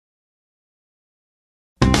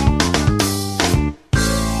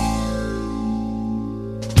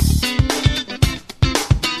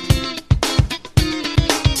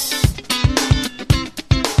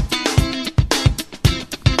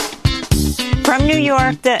From New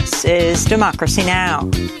York, this is Democracy Now!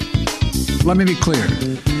 Let me be clear.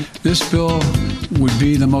 This bill would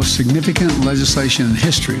be the most significant legislation in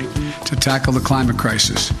history to tackle the climate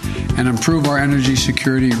crisis and improve our energy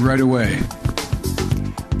security right away.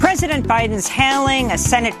 President Biden's hailing a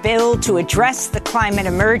Senate bill to address the climate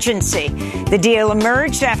emergency. The deal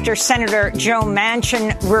emerged after Senator Joe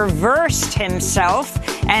Manchin reversed himself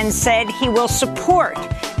and said he will support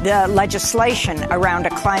the legislation around a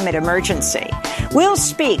climate emergency. We'll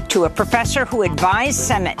speak to a professor who advised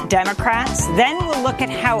Senate Democrats. Then we'll look at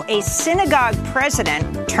how a synagogue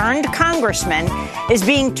president turned congressman is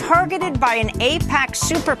being targeted by an AIPAC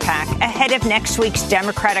super PAC ahead of next week's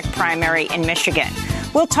Democratic primary in Michigan.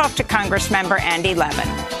 We'll talk to Congressmember Andy Levin.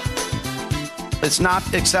 It's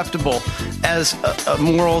not acceptable as a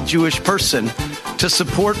moral Jewish person to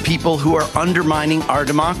support people who are undermining our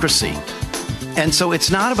democracy. And so it's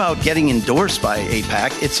not about getting endorsed by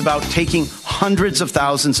AIPAC. It's about taking hundreds of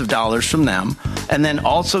thousands of dollars from them and then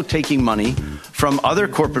also taking money from other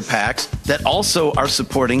corporate PACs that also are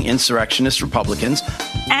supporting insurrectionist Republicans.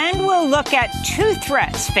 And we'll look at two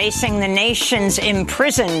threats facing the nation's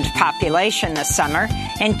imprisoned population this summer: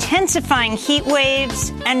 intensifying heat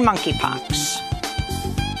waves and monkeypox.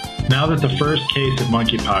 Now that the first case of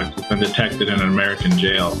monkeypox has been detected in an American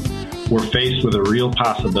jail, we're faced with a real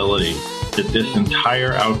possibility that this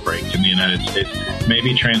entire outbreak in the United States may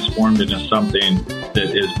be transformed into something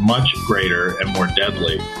that is much greater and more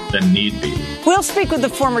deadly than need be. We'll speak with the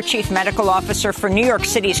former chief medical officer for New York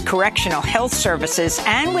City's Correctional Health Services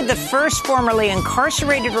and with the first formerly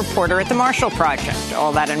incarcerated reporter at the Marshall Project.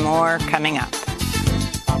 All that and more coming up.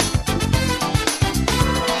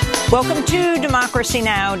 Welcome to Democracy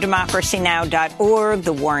Now!, democracynow.org,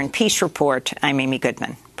 the War and Peace Report. I'm Amy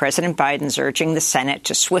Goodman. President Biden's urging the Senate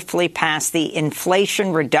to swiftly pass the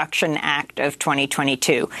Inflation Reduction Act of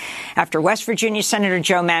 2022 after West Virginia Senator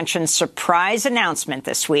Joe Manchin's surprise announcement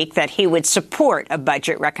this week that he would support a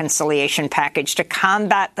budget reconciliation package to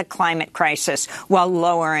combat the climate crisis while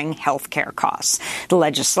lowering health care costs. The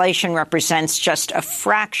legislation represents just a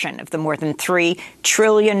fraction of the more than $3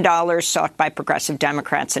 trillion sought by progressive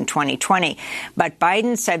Democrats in 2020. But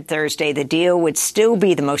Biden said Thursday the deal would still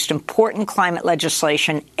be the most important climate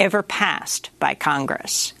legislation ever passed by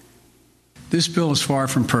Congress. This bill is far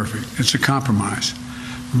from perfect. It's a compromise.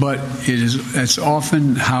 But it's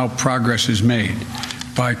often how progress is made,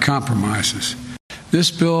 by compromises.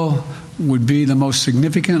 This bill would be the most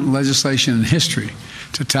significant legislation in history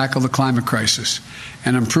to tackle the climate crisis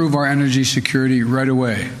and improve our energy security right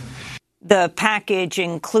away. The package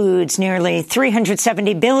includes nearly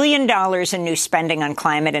 $370 billion in new spending on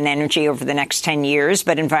climate and energy over the next 10 years,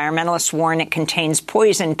 but environmentalists warn it contains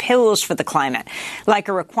poison pills for the climate, like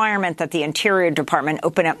a requirement that the Interior Department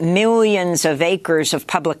open up millions of acres of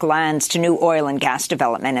public lands to new oil and gas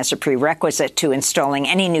development as a prerequisite to installing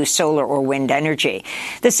any new solar or wind energy.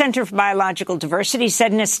 The Center for Biological Diversity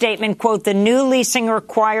said in a statement, quote, "The new leasing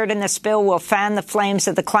required in this bill will fan the flames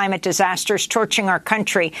of the climate disasters torching our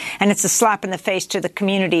country, and it's a slap in the face to the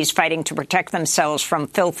communities fighting to protect themselves from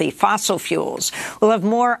filthy fossil fuels." We'll have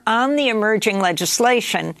more on the emerging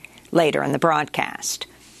legislation later in the broadcast.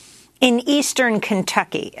 In eastern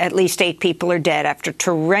Kentucky, at least 8 people are dead after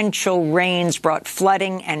torrential rains brought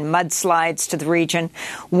flooding and mudslides to the region,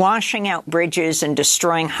 washing out bridges and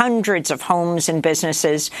destroying hundreds of homes and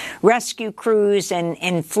businesses. Rescue crews and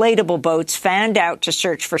inflatable boats fanned out to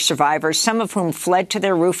search for survivors, some of whom fled to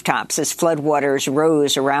their rooftops as floodwaters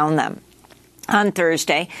rose around them. On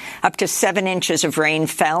Thursday, up to 7 inches of rain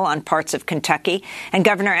fell on parts of Kentucky, and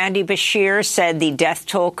Governor Andy Beshear said the death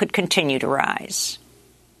toll could continue to rise.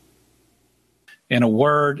 In a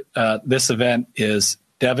word, this event is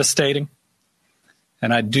devastating,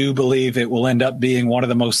 and I do believe it will end up being one of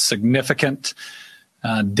the most significant,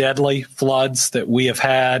 deadly floods that we have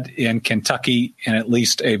had in Kentucky in at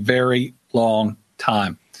least a very long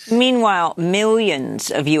time. Meanwhile,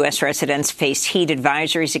 millions of U.S. residents face heat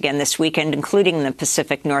advisories again this weekend, including the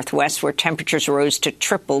Pacific Northwest, where temperatures rose to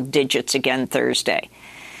triple digits again Thursday.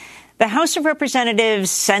 The House of Representatives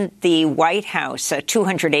sent the White House a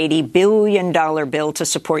 $280 billion bill to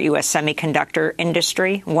support U.S. semiconductor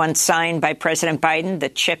industry. Once signed by President Biden, the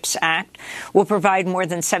CHIPS Act will provide more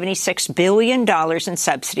than $76 billion in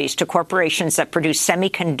subsidies to corporations that produce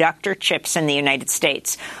semiconductor chips in the United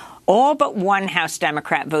States. All but one House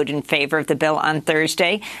Democrat voted in favor of the bill on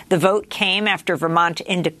Thursday. The vote came after Vermont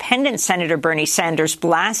Independent Senator Bernie Sanders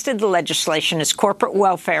blasted the legislation as corporate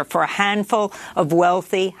welfare for a handful of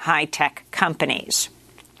wealthy high-tech companies.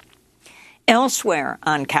 Elsewhere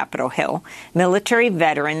on Capitol Hill, military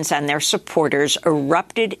veterans and their supporters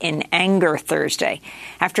erupted in anger Thursday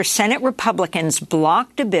after Senate Republicans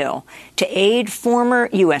blocked a bill to aid former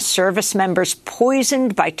U.S. service members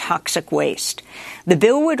poisoned by toxic waste. The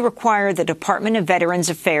bill would require the Department of Veterans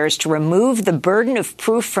Affairs to remove the burden of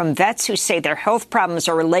proof from vets who say their health problems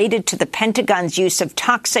are related to the Pentagon's use of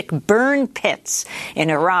toxic burn pits in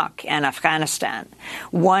Iraq and Afghanistan.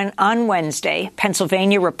 On Wednesday,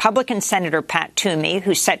 Pennsylvania Republican Senator Pat Toomey,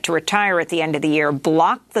 who's set to retire at the end of the year,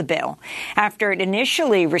 blocked the bill after it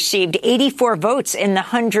initially received 84 votes in the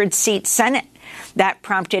 100-seat Senate. That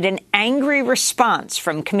prompted an angry response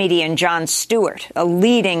from comedian Jon Stewart, a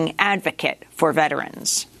leading advocate for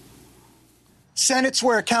veterans. Senate's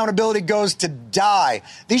where accountability goes to die.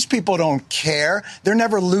 These people don't care. They're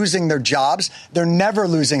never losing their jobs. They're never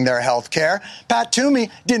losing their health care. Pat Toomey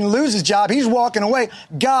didn't lose his job. He's walking away.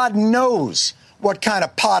 God knows what kind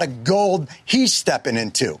of pot of gold he's stepping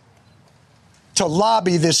into to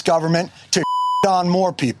lobby this government to on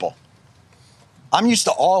more people. I'm used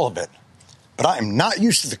to all of it, but I am not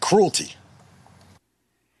used to the cruelty.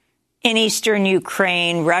 In eastern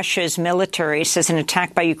Ukraine, Russia's military says an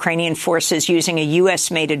attack by Ukrainian forces using a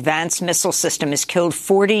U.S.-made advanced missile system has killed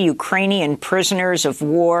 40 Ukrainian prisoners of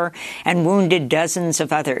war and wounded dozens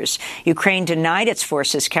of others. Ukraine denied its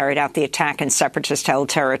forces carried out the attack in separatist-held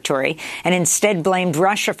territory and instead blamed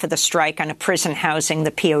Russia for the strike on a prison housing the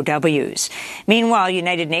POWs. Meanwhile,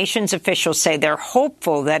 United Nations officials say they're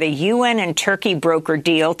hopeful that a UN and Turkey broker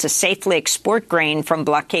deal to safely export grain from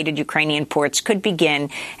blockaded Ukrainian ports could begin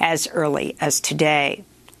as early as today.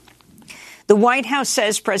 The White House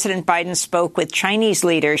says President Biden spoke with Chinese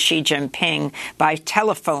leader Xi Jinping by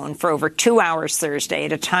telephone for over 2 hours Thursday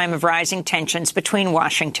at a time of rising tensions between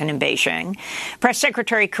Washington and Beijing. Press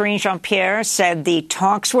Secretary Karine Jean-Pierre said the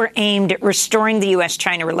talks were aimed at restoring the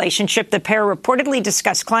U.S.-China relationship. The pair reportedly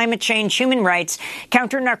discussed climate change, human rights,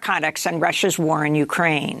 counter-narcotics, and Russia's war in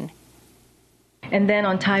Ukraine. And then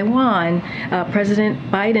on Taiwan,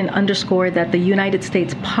 President Biden underscored that the United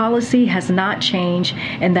States policy has not changed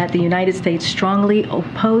and that the United States strongly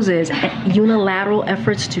opposes unilateral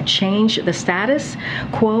efforts to change the status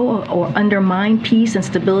quo or undermine peace and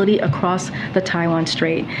stability across the Taiwan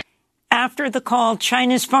Strait. After the call,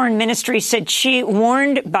 China's foreign ministry said Xi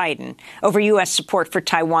warned Biden over U.S. support for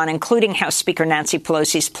Taiwan, including House Speaker Nancy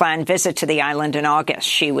Pelosi's planned visit to the island in August.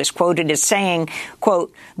 Xi was quoted as saying,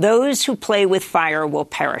 quote, "Those who play with fire will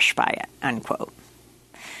perish by it," unquote.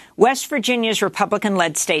 West Virginia's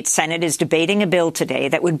Republican-led state Senate is debating a bill today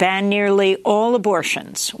that would ban nearly all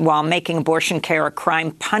abortions while making abortion care a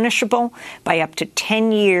crime punishable by up to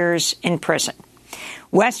 10 years in prison.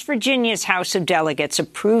 West Virginia's House of Delegates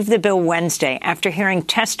approved the bill Wednesday after hearing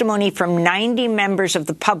testimony from 90 members of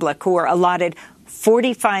the public who were allotted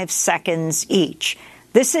 45 seconds each.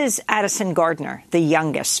 This is Addison Gardner, the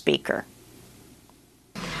youngest speaker.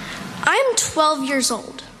 I'm 12 years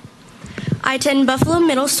old. I attend Buffalo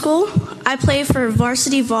Middle School. I play for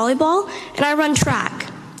varsity volleyball, and I run track.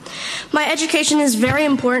 My education is very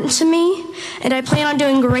important to me, and I plan on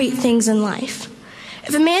doing great things in life.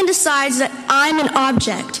 If a man decides that I'm an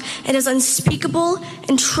object and does unspeakable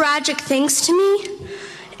and tragic things to me,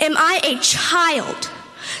 am I a child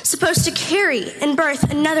supposed to carry and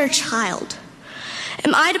birth another child?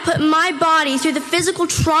 Am I to put my body through the physical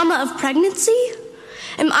trauma of pregnancy?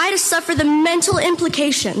 Am I to suffer the mental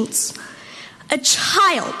implications? A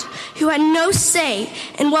child who had no say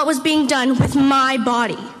in what was being done with my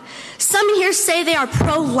body. Some here say they are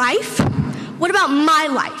pro-life. What about my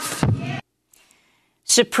life?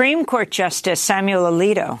 Supreme Court Justice Samuel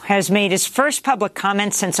Alito has made his first public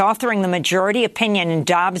comment since authoring the majority opinion in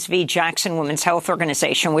Dobbs v. Jackson Women's Health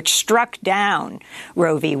Organization, which struck down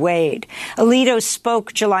Roe v. Wade. Alito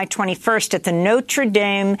spoke July 21st at the Notre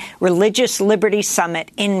Dame Religious Liberty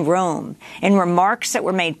Summit in Rome in remarks that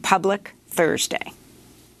were made public Thursday.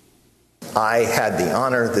 I had the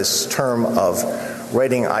honor this term of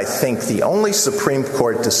writing, I think, the only Supreme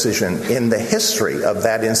Court decision in the history of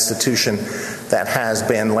that institution that has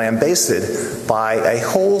been lambasted by a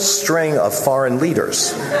whole string of foreign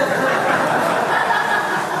leaders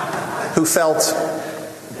who felt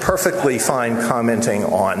perfectly fine commenting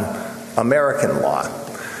on American law.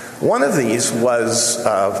 One of these was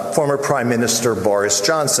former Prime Minister Boris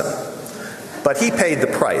Johnson, but he paid the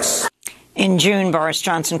price. In June, Boris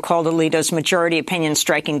Johnson called Alito's majority opinion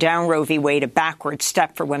striking down Roe v. Wade a backward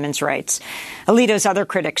step for women's rights. Alito's other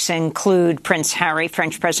critics include Prince Harry,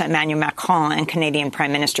 French President Emmanuel Macron, and Canadian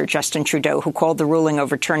Prime Minister Justin Trudeau, who called the ruling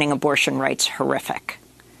overturning abortion rights horrific.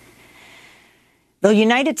 The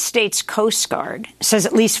United States Coast Guard says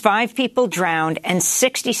at least 5 people drowned and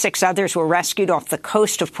 66 others were rescued off the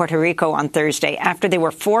coast of Puerto Rico on Thursday after they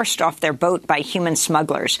were forced off their boat by human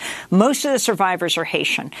smugglers. Most of the survivors are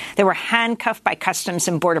Haitian. They were handcuffed by Customs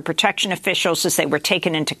and Border Protection officials as they were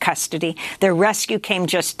taken into custody. Their rescue came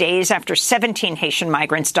just days after 17 Haitian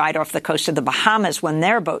migrants died off the coast of the Bahamas when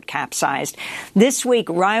their boat capsized. This week,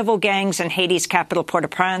 rival gangs in Haiti's capital,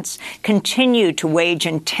 Port-au-Prince, continued to wage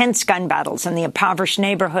intense gun battles in the impoverished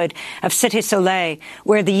neighborhood of Cité Soleil,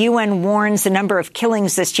 where the UN warns the number of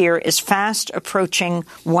killings this year is fast approaching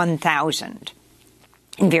 1,000.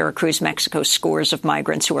 In Veracruz, Mexico, scores of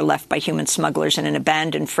migrants who were left by human smugglers in an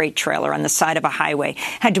abandoned freight trailer on the side of a highway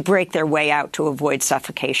had to break their way out to avoid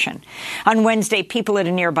suffocation. On Wednesday, people at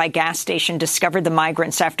a nearby gas station discovered the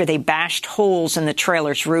migrants after they bashed holes in the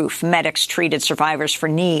trailer's roof. Medics treated survivors for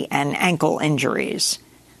knee and ankle injuries.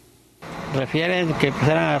 We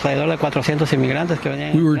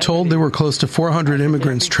were told there were close to 400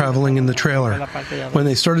 immigrants traveling in the trailer. When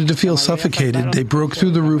they started to feel suffocated, they broke through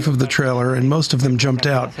the roof of the trailer and most of them jumped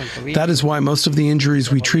out. That is why most of the injuries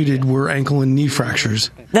we treated were ankle and knee fractures.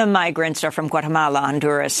 The migrants are from Guatemala,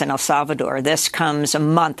 Honduras, and El Salvador. This comes a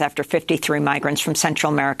month after 53 migrants from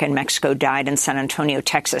Central America and Mexico died in San Antonio,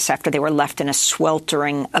 Texas, after they were left in a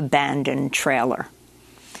sweltering, abandoned trailer.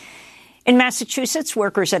 In Massachusetts,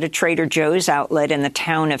 workers at a Trader Joe's outlet in the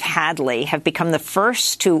town of Hadley have become the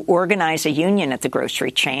first to organize a union at the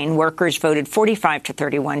grocery chain. Workers voted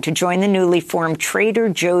 45-31 to join the newly formed Trader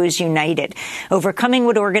Joe's United, overcoming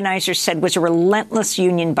what organizers said was a relentless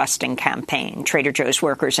union-busting campaign. Trader Joe's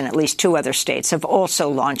workers in at least 2 other states have also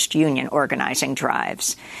launched union organizing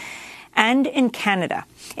drives. And in Canada,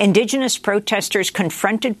 Indigenous protesters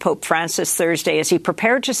confronted Pope Francis Thursday as he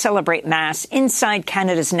prepared to celebrate Mass inside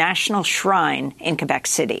Canada's national shrine in Quebec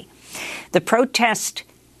City. The protest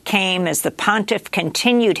came as the pontiff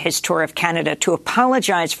continued his tour of Canada to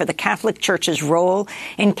apologize for the Catholic Church's role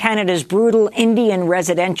in Canada's brutal Indian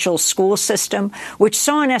residential school system, which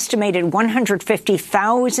saw an estimated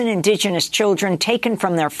 150,000 Indigenous children taken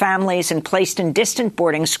from their families and placed in distant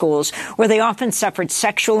boarding schools where they often suffered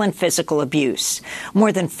sexual and physical abuse.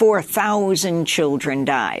 More than 4,000 children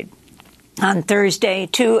died. On Thursday,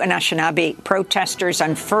 2 Anishinaabe protesters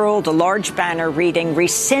unfurled a large banner reading,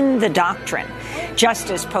 "Rescind the Doctrine," just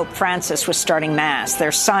as Pope Francis was starting Mass.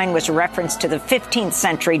 Their sign was a reference to the 15th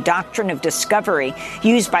century doctrine of discovery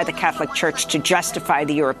used by the Catholic Church to justify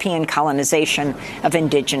the European colonization of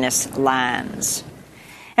indigenous lands.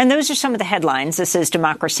 And those are some of the headlines. This is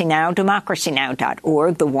Democracy Now!,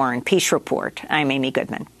 democracynow.org, The War and Peace Report. I'm Amy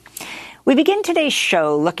Goodman. We begin today's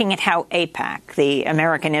show looking at how AIPAC, the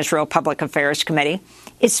American Israel Public Affairs Committee,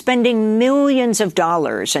 is spending millions of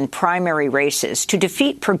dollars in primary races to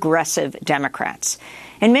defeat progressive Democrats.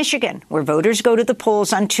 In Michigan, where voters go to the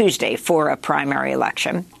polls on Tuesday for a primary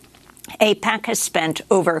election, AIPAC has spent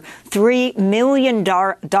over $3 million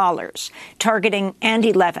targeting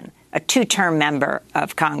Andy Levin, a 2-term member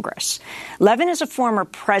of Congress. Levin is a former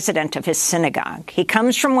president of his synagogue. He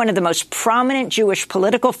comes from one of the most prominent Jewish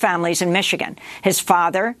political families in Michigan. His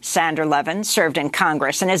father, Sander Levin, served in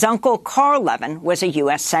Congress, and his uncle, Carl Levin, was a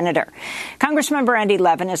U.S. senator. Congressmember Andy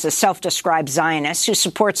Levin is a self-described Zionist who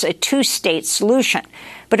supports a 2-state solution.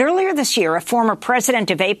 But earlier this year, a former president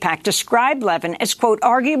of AIPAC described Levin as, quote,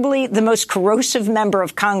 arguably the most corrosive member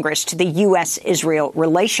of Congress to the U.S.-Israel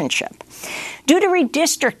relationship. Due to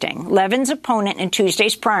redistricting, Levin's opponent in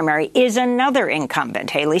Tuesday's primary is another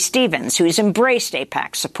incumbent, Haley Stevens, who's embraced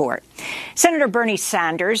AIPAC support. Senator Bernie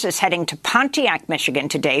Sanders is heading to Pontiac, Michigan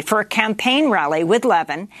today for a campaign rally with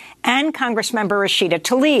Levin and Congressmember Rashida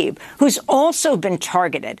Tlaib, who's also been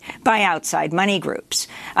targeted by outside money groups.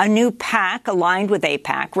 A new PAC aligned with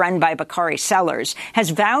AIPAC, run by Bakari Sellers,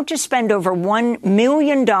 has vowed to spend over $1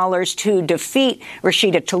 million to defeat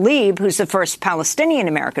Rashida Tlaib, who's the first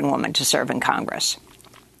Palestinian-American woman to serve in Congress.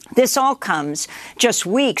 This all comes just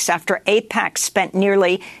weeks after AIPAC spent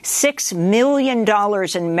nearly $6 million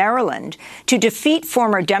in Maryland to defeat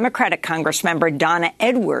former Democratic Congressmember Donna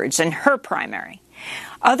Edwards in her primary.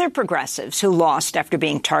 Other progressives who lost after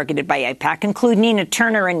being targeted by AIPAC include Nina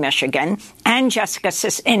Turner in Michigan and Jessica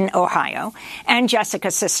in Ohio and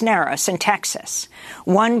Jessica Cisneros in Texas.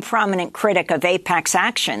 One prominent critic of AIPAC's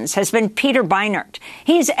actions has been Peter Beinart.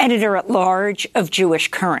 He's editor-at-large of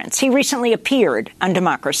Jewish Currents. He recently appeared on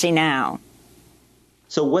Democracy Now!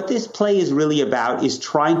 So what this play is really about is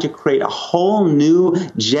trying to create a whole new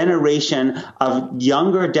generation of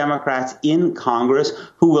younger Democrats in Congress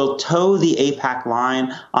who will toe the AIPAC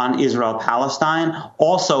line on Israel-Palestine,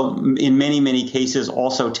 also in many, many cases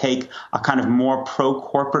also take a kind of more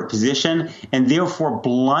pro-corporate position and therefore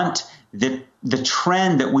blunt the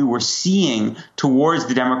trend that we were seeing towards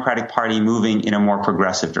the Democratic Party moving in a more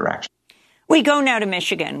progressive direction. We go now to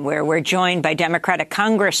Michigan, where we're joined by Democratic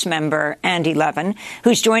Congress member Andy Levin,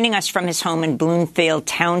 who's joining us from his home in Bloomfield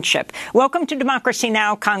Township. Welcome to Democracy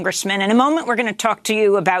Now!, Congressman. In a moment, we're going to talk to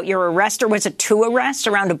you about your arrest, or was it two arrests,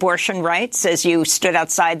 around abortion rights as you stood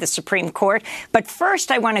outside the Supreme Court. But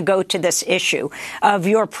first, I want to go to this issue of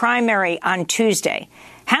your primary on Tuesday.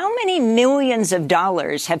 How many millions of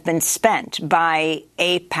dollars have been spent by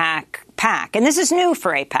PAC? And this is new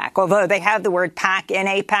for AIPAC. Although they have the word PAC in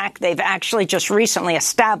AIPAC, they've actually just recently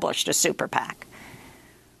established a super PAC.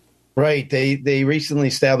 Right. They recently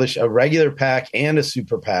established a regular PAC and a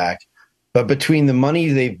super PAC. But between the money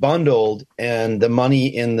they've bundled and the money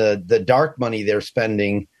in the dark money they're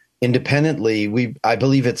spending independently, I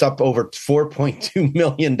believe it's up over $4.2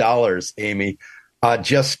 million, Amy,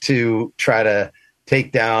 just to try to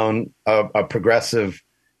take down a progressive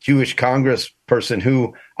Jewish congressperson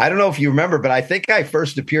who, I don't know if you remember, but I think I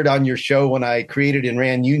first appeared on your show when I created and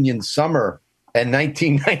ran Union Summer in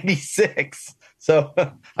 1996. So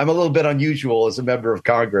I'm a little bit unusual as a member of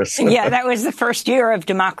Congress. Yeah, that was the first year of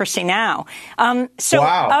Democracy Now! Wow.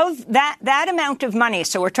 Of that amount of money,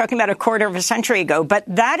 so we're talking about a quarter of a century ago, but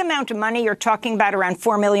that amount of money, you're talking about around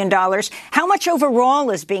 $4 million. How much overall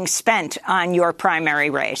is being spent on your primary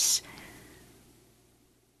race?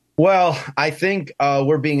 Well, I think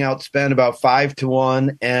we're being outspent about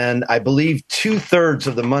 5-1, and I believe 2/3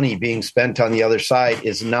 of the money being spent on the other side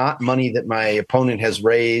is not money that my opponent has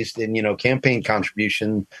raised in, campaign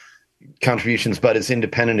contributions, but is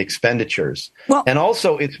independent expenditures. Well, and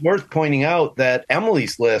also, it's worth pointing out that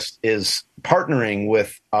Emily's List is partnering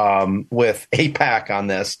with AIPAC on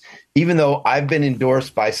this, even though I've been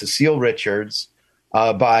endorsed by Cecile Richards,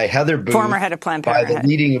 by Heather Booth, former head of Planned Parenthood.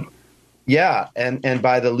 And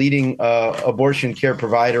by the leading abortion care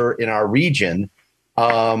provider in our region.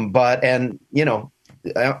 Emily's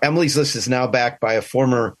List is now backed by a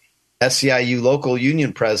former SEIU local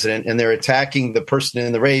union president, and they're attacking the person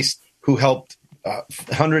in the race who helped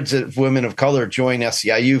hundreds of women of color join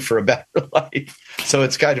SEIU for a better life. So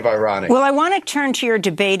it's kind of ironic. Well, I want to turn to your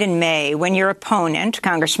debate in May when your opponent,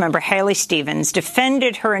 Congressmember Haley Stevens,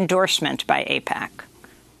 defended her endorsement by AIPAC.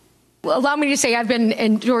 Allow me to say I've been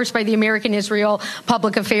endorsed by the American Israel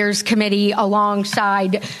Public Affairs Committee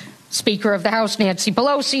alongside Speaker of the House Nancy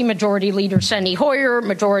Pelosi, Majority Leader Steny Hoyer,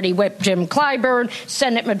 Majority Whip Jim Clyburn,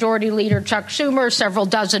 Senate Majority Leader Chuck Schumer, several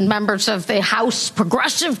dozen members of the House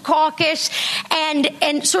Progressive Caucus.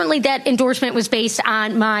 And certainly that endorsement was based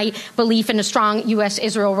on my belief in a strong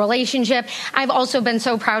U.S.-Israel relationship. I've also been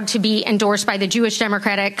so proud to be endorsed by the Jewish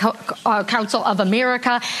Democratic Council of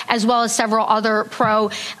America, as well as several other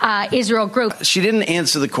pro-Israel groups. She didn't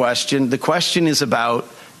answer the question. The question is about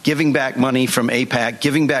giving back money from AIPAC,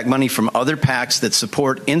 giving back money from other PACs that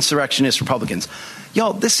support insurrectionist Republicans.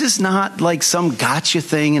 Y'all, this is not like some gotcha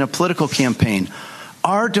thing in a political campaign.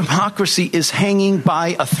 Our democracy is hanging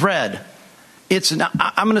by a thread. It's not,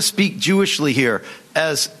 I'm going to speak Jewishly here,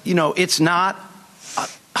 as, it's not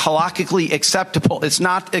halakhically acceptable. It's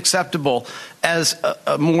not acceptable as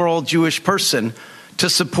a moral Jewish person to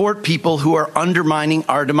support people who are undermining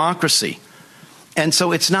our democracy. And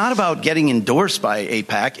so it's not about getting endorsed by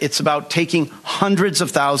AIPAC. It's about taking hundreds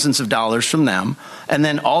of thousands of dollars from them and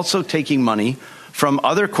then also taking money from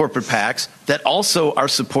other corporate PACs that also are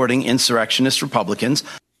supporting insurrectionist Republicans.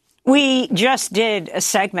 We just did a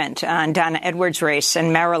segment on Donna Edwards' race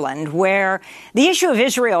in Maryland where the issue of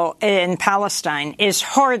Israel in Palestine is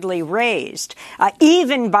hardly raised.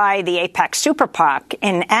 Even by the AIPAC Super PAC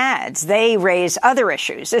in ads, they raise other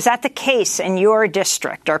issues. Is that the case in your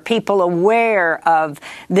district? Are people aware of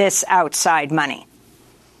this outside money?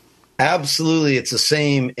 Absolutely. It's the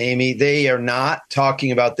same, Amy. They are not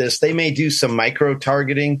talking about this. They may do some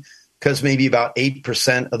micro-targeting because maybe about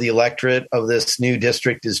 8% of the electorate of this new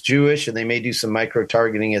district is Jewish, and they may do some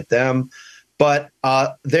micro-targeting at them. But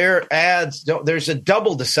their ads, there's a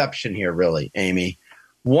double deception here, really, Amy.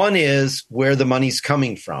 One is where the money's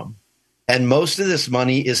coming from. And most of this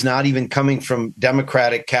money is not even coming from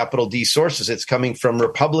Democratic capital D sources. It's coming from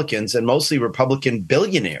Republicans, and mostly Republican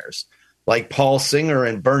billionaires like Paul Singer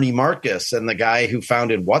and Bernie Marcus and the guy who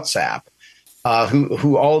founded WhatsApp.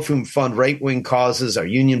 Who all of whom fund right-wing causes, are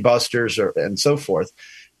union busters, and so forth.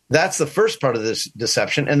 That's the first part of this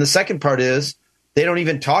deception. And the second part is they don't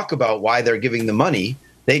even talk about why they're giving the money.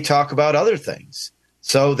 They talk about other things.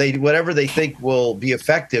 So whatever they think will be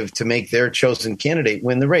effective to make their chosen candidate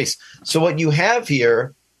win the race. So what you have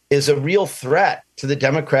here is a real threat to the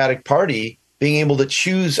Democratic Party being able to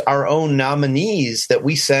choose our own nominees that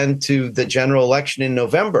we send to the general election in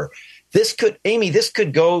November. this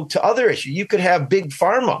could go to other issues. You could have Big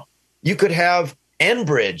Pharma. You could have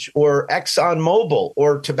Enbridge or ExxonMobil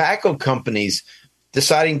or tobacco companies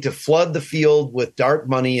deciding to flood the field with dark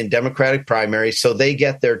money in Democratic primaries so they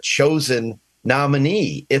get their chosen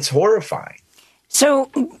nominee. It's horrifying.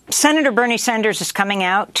 So Senator Bernie Sanders is coming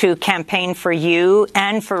out to campaign for you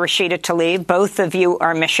and for Rashida Tlaib. Both of you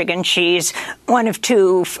are Michigan. She's one of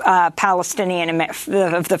two of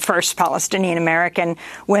the first Palestinian-American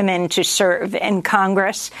women to serve in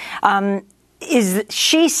Congress.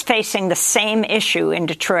 She's facing the same issue in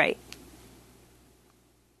Detroit.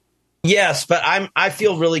 Yes, but I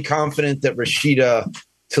feel really confident that Rashida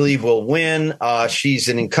Tlaib will win. She's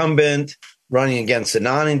an incumbent running against a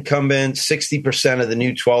non-incumbent. 60% of the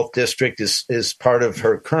new 12th district is part of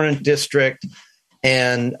her current district.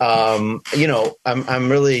 And, I'm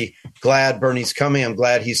really glad Bernie's coming. I'm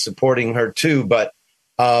glad he's supporting her, too. But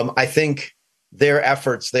I think their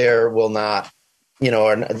efforts there will not,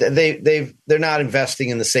 they're not investing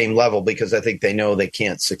in the same level because I think they know they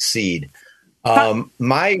can't succeed.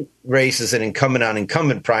 My race is an incumbent on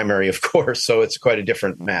incumbent primary, of course, so it's quite a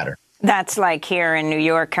different matter. That's like here in New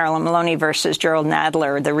York, Carolyn Maloney versus Gerald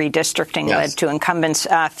Nadler. The redistricting led to incumbents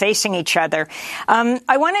facing each other.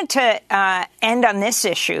 I wanted to end on this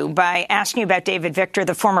issue by asking you about David Victor,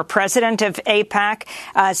 the former president of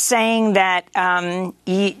AIPAC, saying that in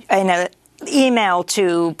an email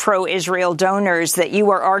to pro-Israel donors that you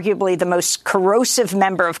are arguably the most corrosive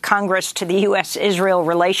member of Congress to the U.S.-Israel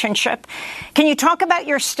relationship. Can you talk about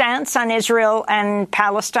your stance on Israel and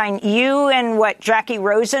Palestine? You and Jackie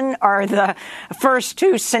Rosen are the first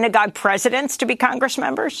two synagogue presidents to be Congress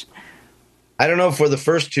members? I don't know if we're the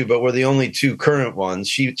first two, but we're the only two current ones.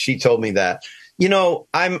 She told me that.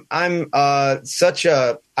 I'm such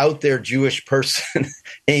a out there Jewish person,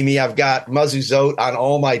 Amy. I've got mezuzot on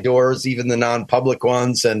all my doors, even the non-public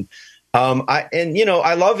ones, and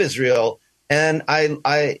I love Israel and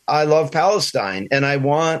I love Palestine and I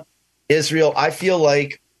want Israel. I feel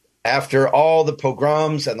like after all the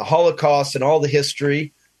pogroms and the Holocaust and all the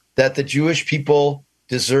history, that the Jewish people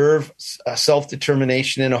deserve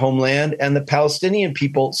self-determination in a homeland, and the Palestinian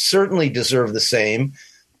people certainly deserve the same.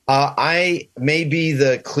 I may be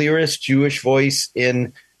the clearest Jewish voice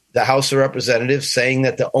in the House of Representatives saying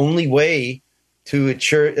that the only way to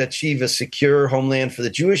achieve a secure homeland for the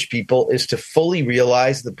Jewish people is to fully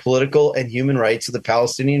realize the political and human rights of the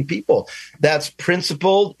Palestinian people. That's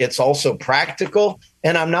principled. It's also practical.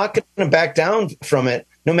 And I'm not going to back down from it,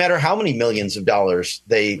 no matter how many millions of dollars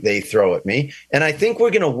they throw at me. And I think we're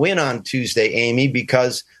going to win on Tuesday, Amy,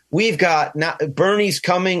 because we've got Bernie's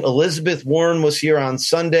coming. Elizabeth Warren was here on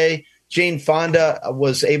Sunday. Jane Fonda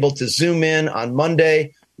was able to Zoom in on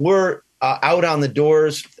Monday. We're out on the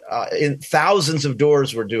doors, in thousands of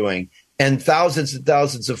doors we're doing, and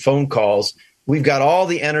thousands of phone calls. We've got all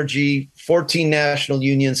the energy, 14 national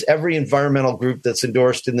unions, every environmental group that's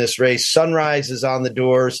endorsed in this race. Sunrise is on the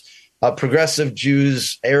doors, progressive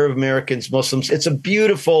Jews, Arab Americans, Muslims. It's a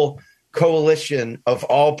beautiful coalition of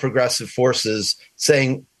all progressive forces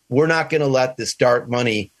saying, we're not going to let this dark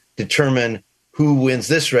money determine who wins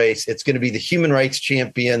this race. It's going to be the human rights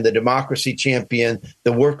champion, the democracy champion,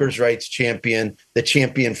 the workers' rights champion, the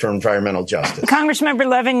champion for environmental justice. Congressmember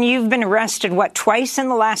Levin, you've been arrested, twice in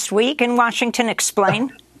the last week in Washington?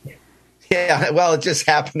 Explain. Yeah, well, it just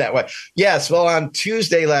happened that way. Yes, well, on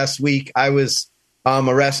Tuesday last week, I was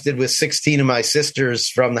arrested with 16 of my sisters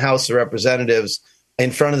from the House of Representatives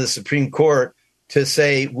in front of the Supreme Court to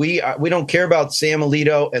say we don't care about Sam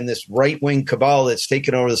Alito and this right-wing cabal that's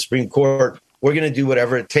taken over the Supreme Court. We're going to do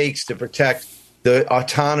whatever it takes to protect the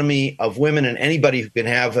autonomy of women and anybody who can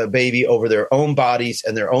have a baby over their own bodies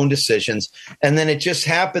and their own decisions. And then it just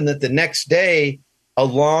happened that the next day, a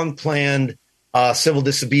long-planned civil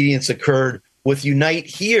disobedience occurred with Unite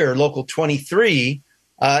Here, Local 23.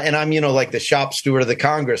 And I'm, like the shop steward of the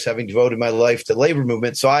Congress, having devoted my life to the labor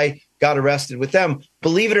movement. So I got arrested with them.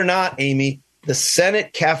 Believe it or not, Amy, the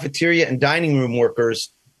Senate cafeteria and dining room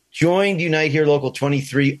workers joined Unite Here Local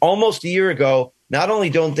 23 almost a year ago. Not only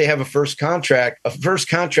don't they have a first contract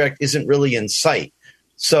isn't really in sight.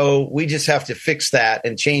 So we just have to fix that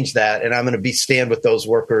and change that. And I'm going to stand with those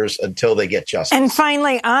workers until they get justice. And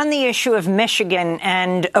finally, on the issue of Michigan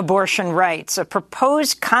and abortion rights, a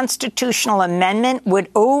proposed constitutional amendment would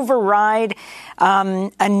override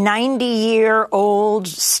a 90-year-old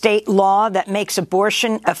state law that makes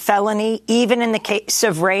abortion a felony, even in the case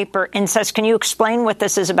of rape or incest. Can you explain what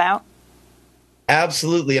this is about?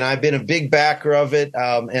 Absolutely. And I've been a big backer of it,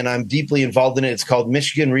 and I'm deeply involved in it. It's called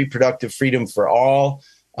Michigan Reproductive Freedom for All.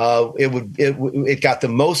 It got the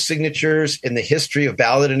most signatures in the history of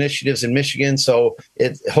ballot initiatives in Michigan. So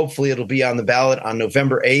hopefully it'll be on the ballot on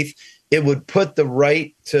November 8th. It would put the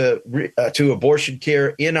right to abortion care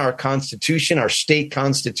in our Constitution, our state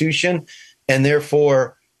Constitution, and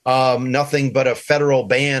therefore nothing but a federal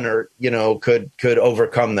ban could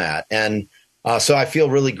overcome that. And so I feel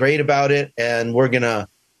really great about it, and we're gonna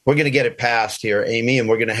get it passed here, Amy, and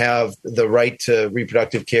we're gonna have the right to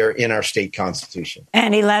reproductive care in our state Constitution.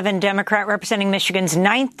 Andy Levin, Democrat representing Michigan's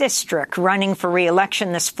 9th District, running for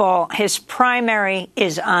re-election this fall. His primary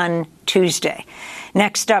is on Tuesday.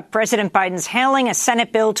 Next up, President Biden's hailing a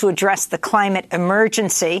Senate bill to address the climate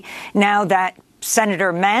emergency now that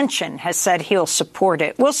Senator Manchin has said he'll support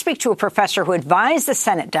it. We'll speak to a professor who advised the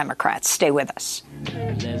Senate Democrats. Stay with us.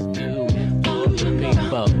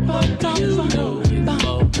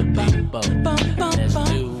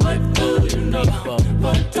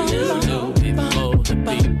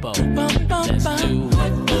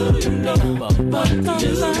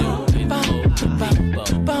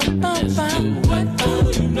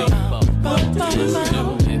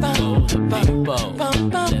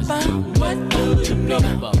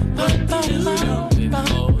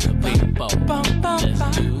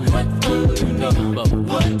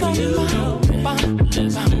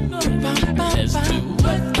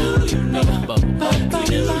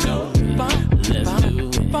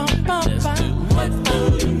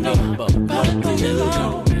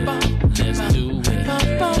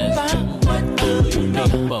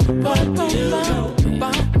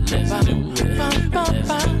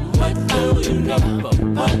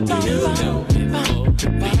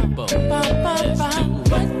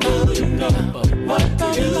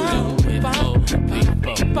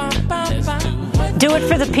 Do It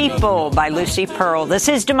for the People by Lucy Pearl. This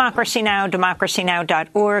is Democracy Now!,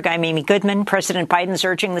 democracynow.org. I'm Amy Goodman. President Biden's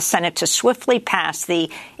urging the Senate to swiftly pass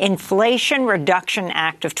the Inflation Reduction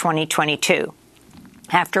Act of 2022.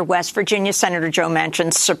 After West Virginia Senator Joe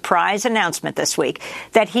Manchin's surprise announcement this week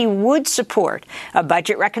that he would support a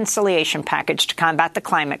budget reconciliation package to combat the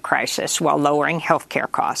climate crisis while lowering health care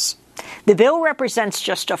costs. The bill represents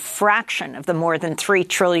just a fraction of the more than $3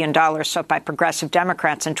 trillion sought by progressive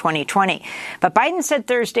Democrats in 2020. But Biden said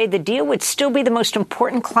Thursday the deal would still be the most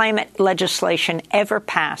important climate legislation ever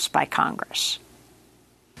passed by Congress.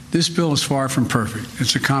 This bill is far from perfect.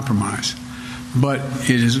 It's a compromise. But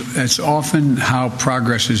it's often how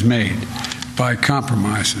progress is made, by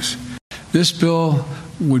compromises. This bill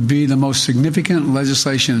would be the most significant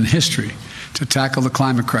legislation in history to tackle the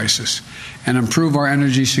climate crisis and improve our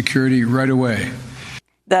energy security right away.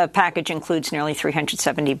 The package includes nearly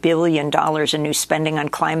 $370 billion in new spending on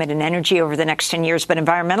climate and energy over the next 10 years, but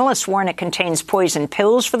environmentalists warn it contains poison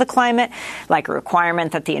pills for the climate, like a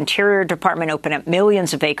requirement that the Interior Department open up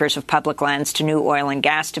millions of acres of public lands to new oil and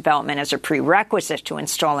gas development as a prerequisite to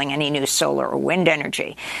installing any new solar or wind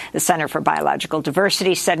energy. The Center for Biological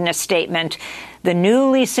Diversity said in a statement, the new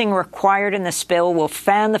leasing required in this bill will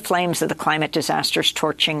fan the flames of the climate disasters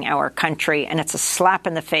torching our country, and it's a slap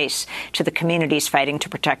in the face to the communities fighting to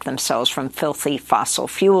protect themselves from filthy fossil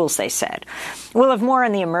fuels, they said. We'll have more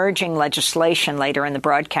on the emerging legislation later in the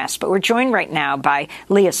broadcast, but we're joined right now by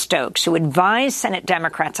Leah Stokes, who advised Senate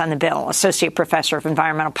Democrats on the bill, Associate Professor of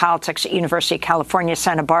Environmental Politics at University of California,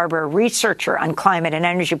 Santa Barbara, researcher on climate and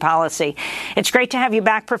energy policy. It's great to have you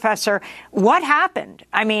back, Professor. What happened?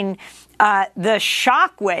 I mean, the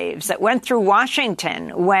shock waves that went through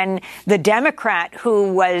Washington when the Democrat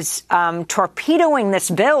who was torpedoing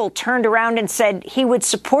this bill turned around and said he would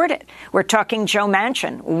support it. We're talking Joe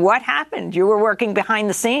Manchin. What happened? You were working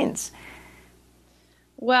behind the scenes.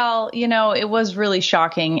 Well, it was really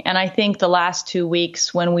shocking. And I think the last 2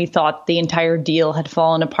 weeks when we thought the entire deal had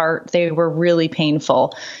fallen apart, they were really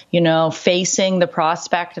painful. Facing the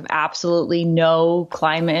prospect of absolutely no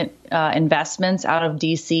climate investments out of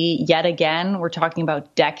D.C. yet again. We're talking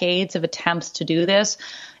about decades of attempts to do this.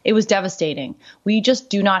 It was devastating. We just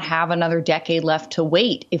do not have another decade left to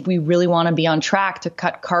wait if we really want to be on track to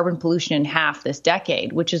cut carbon pollution in half this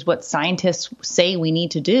decade, which is what scientists say we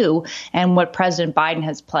need to do and what President Biden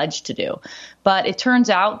has pledged to do. But it turns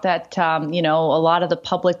out that, a lot of the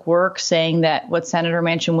public work saying that what Senator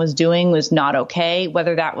Manchin was doing was not okay,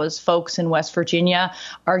 whether that was folks in West Virginia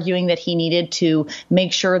arguing that he needed to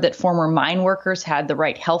make sure that former mine workers had the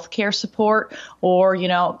right health care support, or,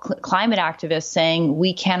 climate activists saying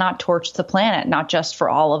we cannot torch the planet, not just for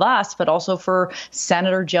all of us, but also for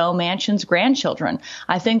Senator Joe Manchin's grandchildren.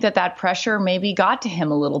 I think that pressure maybe got to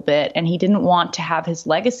him a little bit, and he didn't want to have his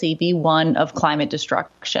legacy be one of climate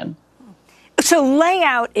destruction. So lay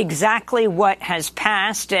out exactly what has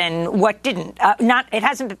passed and what didn't. It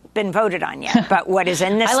hasn't been voted on yet, but what is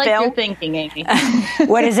in this bill? I like your thinking, Amy.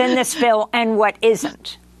 What is in this bill and what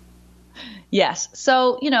isn't? Yes.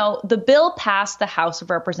 So, the bill passed the House of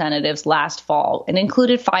Representatives last fall and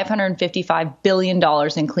included $555 billion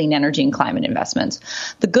in clean energy and climate investments.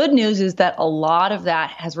 The good news is that a lot of that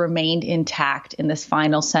has remained intact in this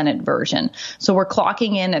final Senate version. So we're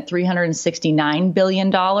clocking in at $369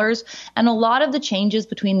 billion. And a lot of the changes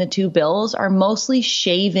between the two bills are mostly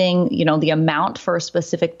shaving, the amount for a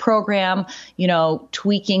specific program,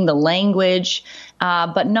 tweaking the language,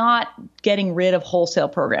 but not getting rid of wholesale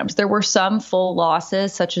programs. There were some full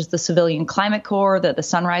losses, such as the Civilian Climate Corps that the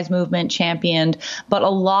Sunrise Movement championed, but a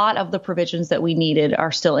lot of the provisions that we needed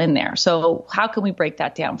are still in there. So how can we break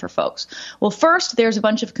that down for folks? Well, first, there's a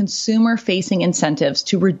bunch of consumer-facing incentives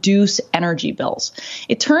to reduce energy bills.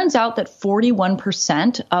 It turns out that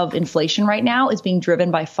 41% of inflation right now is being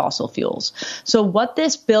driven by fossil fuels. So what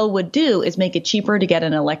this bill would do is make it cheaper to get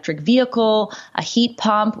an electric vehicle, a heat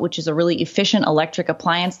pump, which is a really efficient electric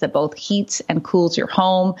appliance that both heats and cools your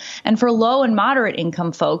home. And for low and moderate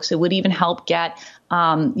income folks, it would even help get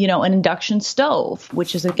an induction stove,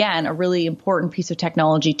 which is, again, a really important piece of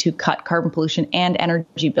technology to cut carbon pollution and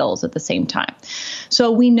energy bills at the same time. So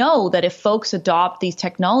we know that if folks adopt these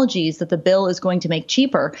technologies that the bill is going to make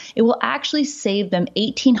cheaper, it will actually save them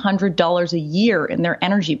 $1,800 a year in their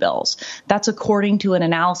energy bills. That's according to an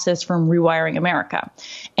analysis from Rewiring America.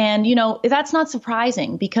 And, that's not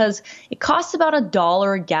surprising because it costs about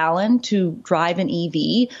 $1 a gallon to drive an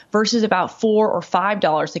EV versus about $4 or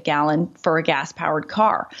 $5 a gallon for a gas-powered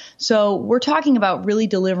car. So we're talking about really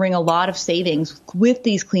delivering a lot of savings with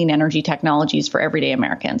these clean energy technologies for everyday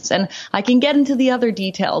Americans. And I can get into the other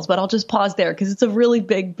details, but I'll just pause there because it's a really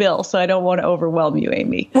big bill, so I don't want to overwhelm you,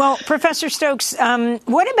 Amy. Well, Professor Stokes,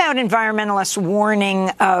 what about environmentalists'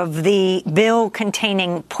 warning of the bill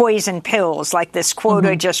containing poison pills, like this quote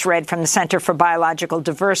I just read from the Center for Biological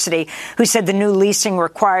Diversity, who said the new leasing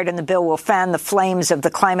required in the bill will fan the flames of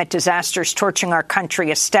the climate disasters torching our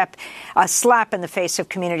country, a slap in the face of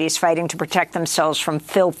communities fighting to protect themselves from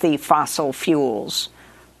filthy fossil fuels?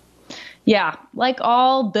 Yeah, like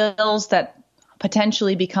all bills that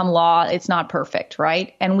potentially become law, it's not perfect,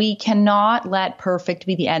 right? And we cannot let perfect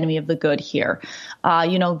be the enemy of the good here.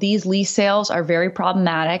 These lease sales are very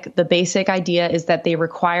problematic. The basic idea is that they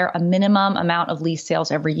require a minimum amount of lease sales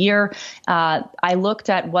every year. I looked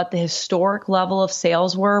at what the historic level of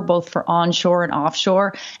sales were, both for onshore and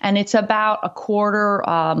offshore, and it's about a quarter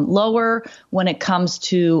lower when it comes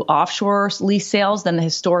to offshore lease sales than the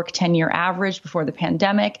historic 10-year average before the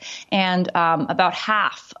pandemic, and about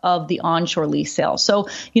half of the onshore lease sales. So,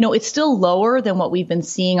 it's still lower than what we've been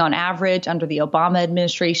seeing on average under the Obama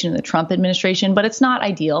administration and the Trump administration, but it's not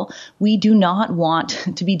ideal. We do not want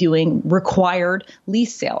to be doing required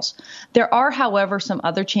lease sales. There are, however, some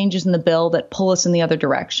other changes in the bill that pull us in the other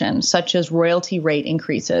direction, such as royalty rate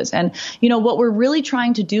increases. And, what we're really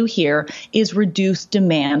trying to do here is reduce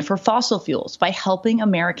demand for fossil fuels by helping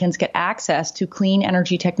Americans get access to clean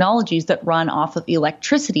energy technologies that run off of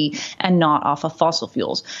electricity and not off of fossil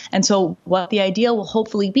fuels. And so what the idea will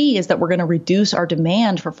hopefully be is that we're going to reduce our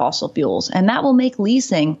demand for fossil fuels, and that will make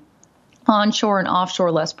leasing onshore and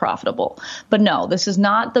offshore less profitable. But no, this is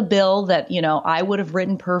not the bill that, I would have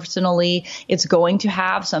written personally. It's going to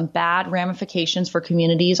have some bad ramifications for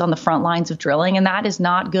communities on the front lines of drilling, and that is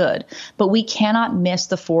not good. But we cannot miss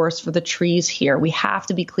the forest for the trees here. We have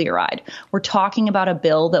to be clear-eyed. We're talking about a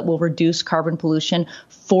bill that will reduce carbon pollution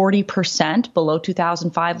 40% below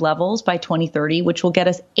 2005 levels by 2030, which will get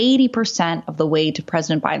us 80% of the way to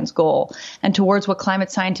President Biden's goal and towards what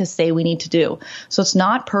climate scientists say we need to do. So it's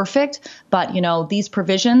not perfect, but, these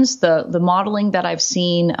provisions, the modeling that I've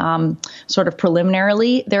seen sort of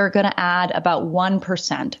preliminarily, they're going to add about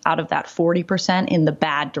 1% out of that 40% in the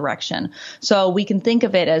bad direction. So we can think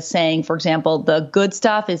of it as saying, for example, the good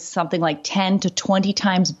stuff is something like 10 to 20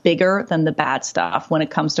 times bigger than the bad stuff when it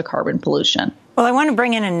comes to carbon pollution. Well, I want to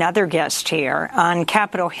bring in another guest here. On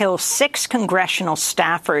Capitol Hill, 6 congressional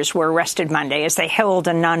staffers were arrested Monday as they held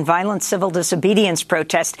a nonviolent civil disobedience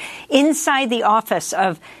protest inside the office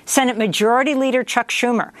of Senate Majority Leader Chuck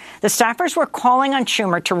Schumer. The staffers were calling on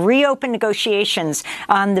Schumer to reopen negotiations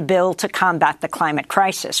on the bill to combat the climate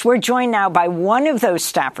crisis. We're joined now by one of those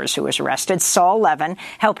staffers who was arrested. Saul Levin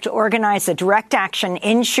helped organize the direct action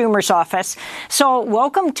in Schumer's office. Saul,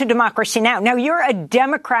 welcome to Democracy Now! Now, you're a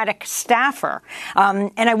Democratic staffer.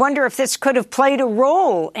 And I wonder if this could have played a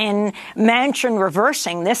role in Manchin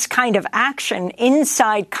reversing this kind of action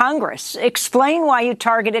inside Congress. Explain why you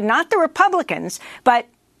targeted not the Republicans, but,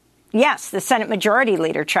 yes, the Senate Majority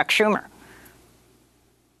Leader, Chuck Schumer.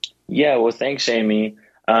 Yeah, well, thanks, Amy.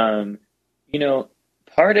 Part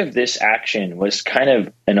of this action was kind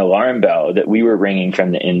of an alarm bell that we were ringing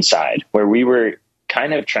from the inside, where we were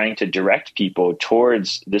kind of trying to direct people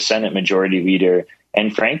towards the Senate Majority Leader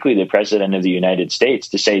and, frankly, the President of the United States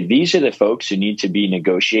to say, these are the folks who need to be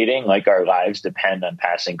negotiating like our lives depend on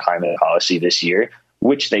passing climate policy this year,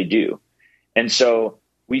 which they do. And so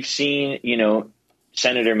we've seen,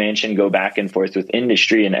 Senator Manchin go back and forth with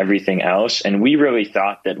industry and everything else. And we really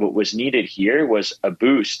thought that what was needed here was a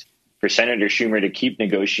boost for Senator Schumer to keep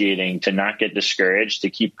negotiating, to not get discouraged, to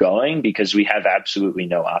keep going, because we have absolutely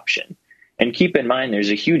no option. And keep in mind, there's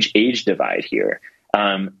a huge age divide here.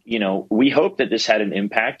 We hope that this had an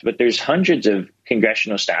impact, but there's hundreds of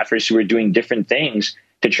congressional staffers who are doing different things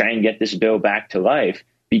to try and get this bill back to life,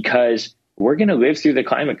 because we're going to live through the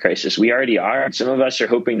climate crisis. We already are. Some of us are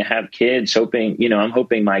hoping to have kids, I'm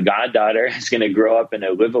hoping my goddaughter is going to grow up in a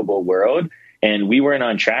livable world. And we weren't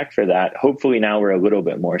on track for that. Hopefully now we're a little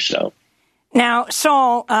bit more so. Now,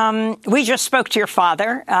 Saul, we just spoke to your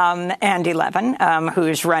father, Andy Levin,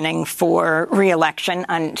 who's running for re-election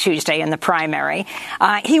on Tuesday in the primary.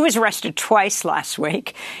 He was arrested twice last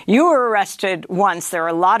week. You were arrested once. There are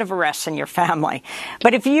a lot of arrests in your family.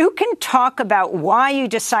 But if you can talk about why you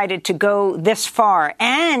decided to go this far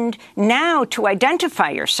and now to identify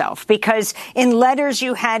yourself, because in letters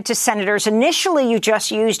you had to senators, initially you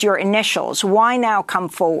just used your initials. Why now come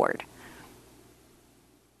forward?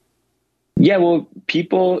 Yeah, well,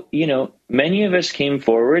 people, many of us came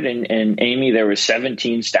forward, and Amy, there were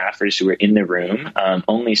 17 staffers who were in the room.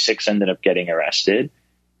 Only 6 ended up getting arrested.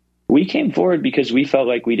 We came forward because we felt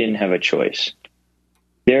like we didn't have a choice.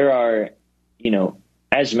 There are,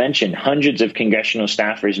 as mentioned, hundreds of congressional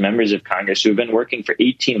staffers, members of Congress who have been working for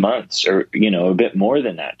 18 months or, a bit more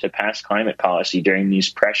than that to pass climate policy during these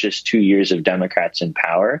precious 2 years of Democrats in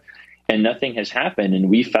power. And nothing has happened. And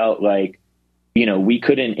we felt like, we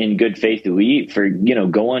couldn't in good faith leave for,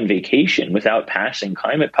 go on vacation without passing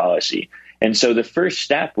climate policy. And so the first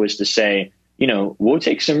step was to say, we'll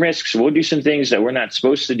take some risks. We'll do some things that we're not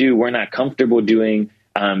supposed to do. We're not comfortable doing.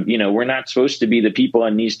 We're not supposed to be the people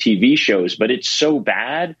on these TV shows. But it's so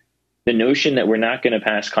bad, the notion that we're not going to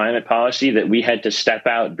pass climate policy, that we had to step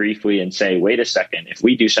out briefly and say, wait a second, if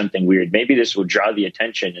we do something weird, maybe this will draw the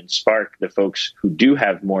attention and spark the folks who do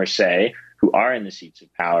have more say, who are in the seats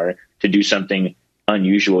of power, to do something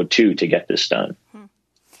unusual, too, to get this done.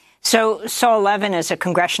 So Saul Levin is a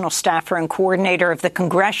congressional staffer and coordinator of the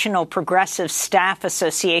Congressional Progressive Staff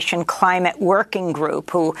Association Climate Working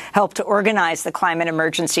Group, who helped to organize the climate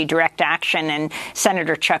emergency direct action in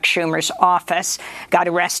Senator Chuck Schumer's office, got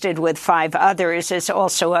arrested with 5 others, is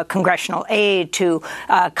also a congressional aide to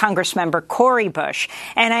Congressmember Cori Bush.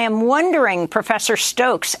 And I am wondering, Professor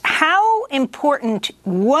Stokes, how important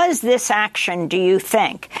was this action, do you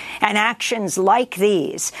think, and actions like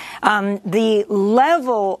these, the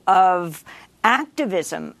level of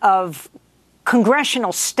activism of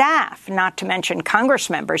congressional staff, not to mention Congress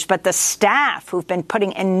members, but the staff who've been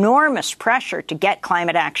putting enormous pressure to get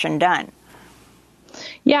climate action done?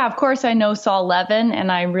 Yeah, of course, I know Saul Levin,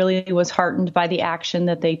 and I really was heartened by the action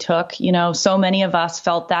that they took. So many of us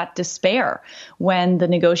felt that despair when the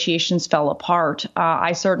negotiations fell apart.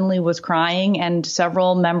 I certainly was crying, and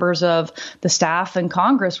several members of the staff and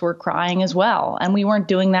Congress were crying as well. And we weren't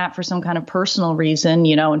doing that for some kind of personal reason,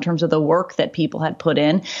 in terms of the work that people had put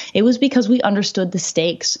in. It was because we understood the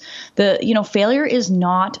stakes. Failure is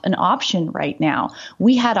not an option right now.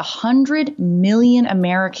 We had 100 million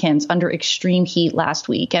Americans under extreme heat last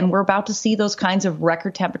week, and we're about to see those kinds of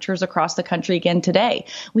record temperatures across the country again today.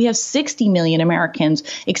 We have 60 million Americans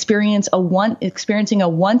experiencing a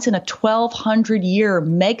once in a 1,200 year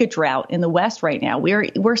mega drought in the West right now.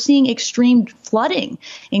 We're seeing extreme flooding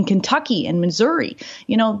in Kentucky and Missouri.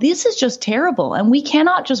 This is just terrible, and we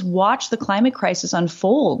cannot just watch the climate crisis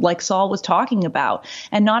unfold like Saul was talking about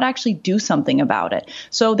and not actually do something about it.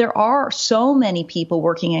 So there are so many people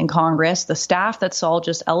working in Congress, the staff that Saul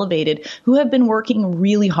just elevated, who have been working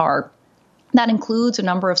really hard. That includes a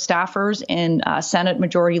number of staffers in Senate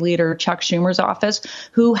Majority Leader Chuck Schumer's office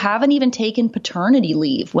who haven't even taken paternity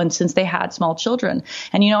leave since they had small children.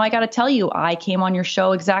 And, I got to tell you, I came on your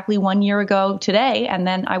show exactly 1 year ago today, and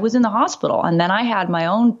then I was in the hospital. And then I had my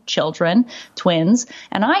own children, twins,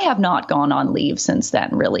 and I have not gone on leave since then,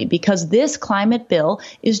 really, because this climate bill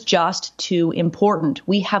is just too important.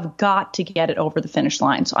 We have got to get it over the finish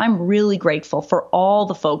line. So I'm really grateful for all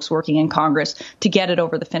the folks working in Congress to get it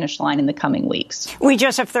over the finish line in the coming coming weeks. We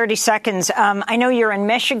just have 30 seconds. I know you're in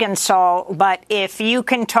Michigan, Saul, but if you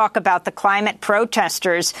can talk about the climate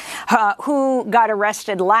protesters who got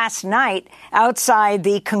arrested last night outside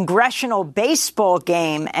the congressional baseball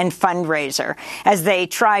game and fundraiser as they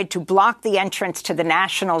tried to block the entrance to the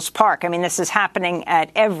Nationals Park. I mean, this is happening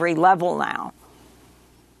at every level now.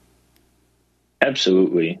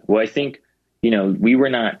 Absolutely. Well, I think, we were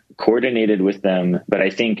not coordinated with them, but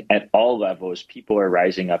I think at all levels, people are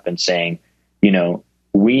rising up and saying,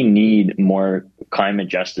 we need more climate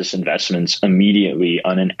justice investments immediately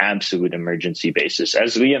on an absolute emergency basis.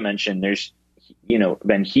 As Leah mentioned, there's,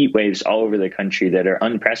 been heat waves all over the country that are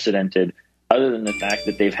unprecedented, other than the fact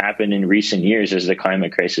that they've happened in recent years as the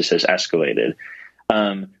climate crisis has escalated.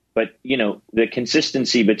 But, the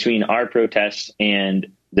consistency between our protests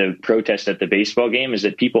and the protest at the baseball game is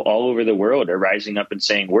that people all over the world are rising up and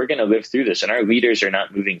saying, we're going to live through this, and our leaders are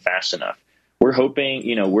not moving fast enough. We're hoping,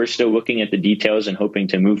 we're still looking at the details and hoping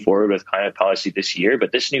to move forward with climate policy this year,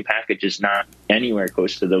 but this new package is not anywhere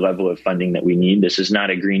close to the level of funding that we need. This is not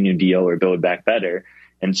a Green New Deal or Build Back Better.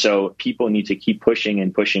 And so people need to keep pushing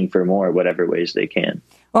and pushing for more, whatever ways they can.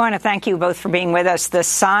 I want to thank you both for being with us. The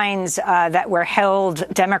signs that were held,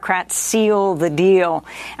 Democrats seal the deal,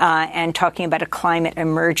 and talking about a climate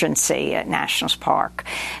emergency at Nationals Park.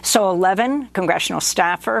 Saul Levin, congressional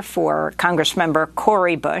staffer for Congressmember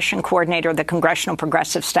Cori Bush and coordinator of the Congressional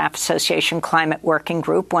Progressive Staff Association Climate Working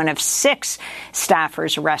Group, one of 6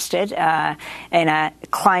 staffers arrested in a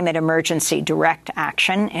climate emergency direct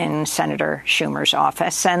action in Senator Schumer's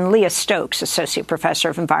office. And Leah Stokes, associate professor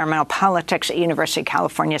of environmental politics at University of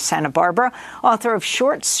California, Santa Barbara, author of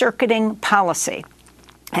Short Circuiting Policy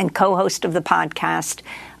and co-host of the podcast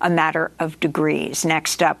A Matter of Degrees.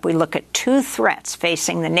 Next up, we look at 2 threats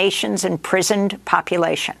facing the nation's imprisoned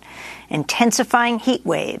population: intensifying heat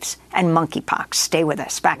waves and monkeypox. Stay with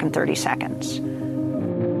us. Back in 30 seconds.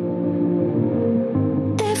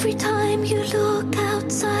 Every time you look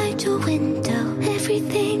outside your window,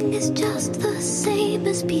 everything is just the same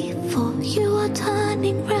as before. You are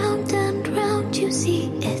turning round and round, you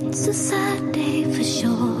see it's a sad day for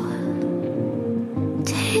sure.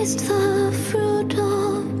 Taste the fruit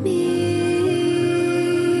of me.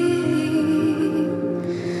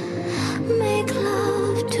 Make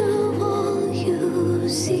love to all you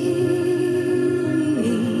see.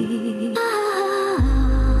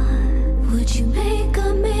 Would you make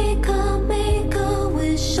a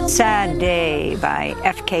wish? Sad Day by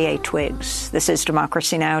FKA Twigs. This is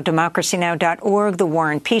Democracy Now!, democracynow.org, The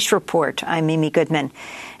War and Peace Report. I'm Mimi Goodman.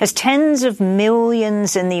 As tens of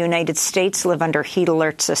millions in the United States live under heat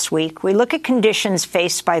alerts this week, we look at conditions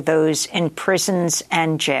faced by those in prisons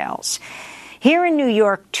and jails. Here in New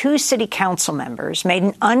York, 2 city council members made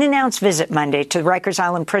an unannounced visit Monday to the Rikers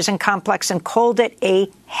Island prison complex and called it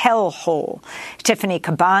a hellhole. Tiffany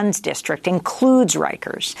Caban's district includes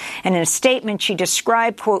Rikers. And in a statement, she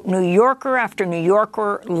described, quote, New Yorker after New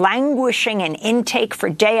Yorker languishing in intake for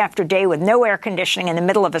day after day with no air conditioning in the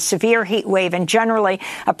middle of a severe heat wave and generally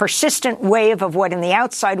a persistent wave of what in the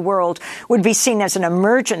outside world would be seen as an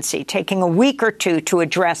emergency, taking a week or 2 to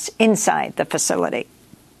address inside the facility.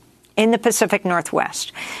 In the Pacific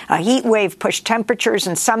Northwest, a heat wave pushed temperatures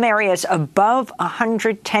in some areas above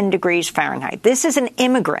 110 degrees Fahrenheit. This is an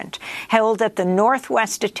immigrant held at the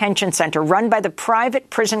Northwest Detention Center run by the private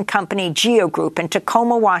prison company Geo Group in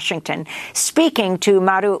Tacoma, Washington, speaking to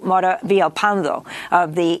Maru Mora Villalpando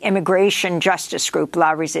of the immigration justice group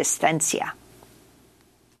La Resistencia.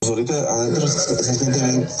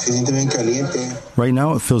 Right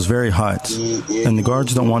now it feels very hot, and the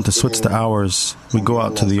guards don't want to switch the hours. We go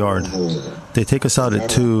out to the yard. They take us out at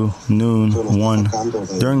 2, noon, 1,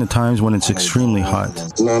 during the times when it's extremely hot.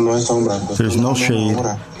 There's no shade,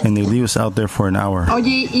 and they leave us out there for an hour.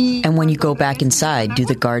 And when you go back inside, do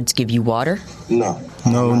the guards give you water? No,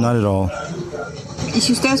 not at all.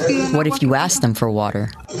 What if you ask them for water?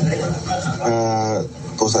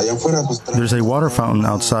 There's a water fountain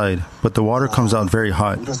outside, but the water comes out very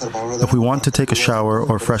hot. If we want to take a shower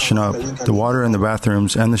or freshen up, the water in the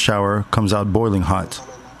bathrooms and the shower comes out boiling hot.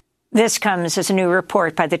 This comes as a new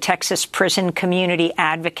report by the Texas Prison Community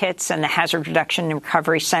Advocates and the Hazard Reduction and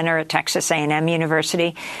Recovery Center at Texas A&M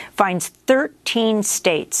University finds 13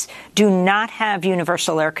 states do not have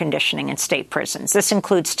universal air conditioning in state prisons. This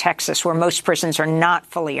includes Texas, where most prisons are not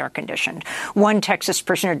fully air conditioned. One Texas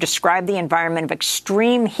prisoner described the environment of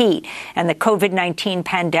extreme heat and the COVID-19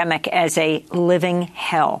 pandemic as a living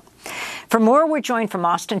hell. For more, we're joined from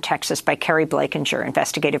Austin, Texas by Keri Blakinger,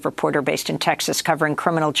 investigative reporter based in Texas, covering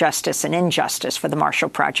criminal justice and injustice for the Marshall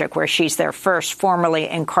Project, where she's their first formerly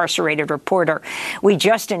incarcerated reporter. We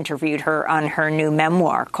just interviewed her on her new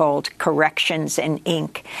memoir called Corrections in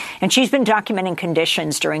Ink, and she's been documenting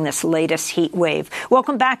conditions during this latest heat wave.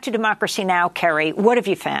 Welcome back to Democracy Now!, Keri. What have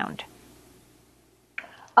you found?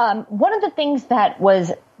 One of the things that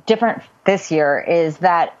was different this year is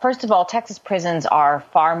that, first of all, Texas prisons are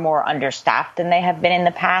far more understaffed than they have been in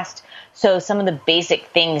the past. So some of the basic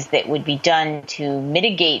things that would be done to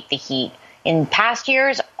mitigate the heat in past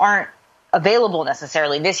years aren't available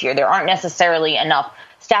necessarily this year. There aren't necessarily enough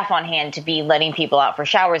staff on hand to be letting people out for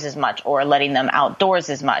showers as much, or letting them outdoors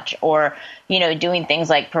as much, or, doing things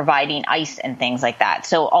like providing ice and things like that.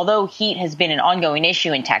 So although heat has been an ongoing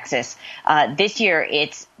issue in Texas, this year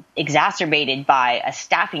it's exacerbated by a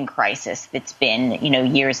staffing crisis that's been,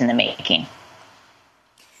 years in the making.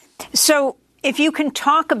 So if you can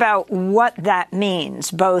talk about what that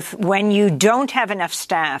means, both when you don't have enough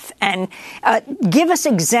staff and give us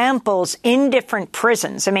examples in different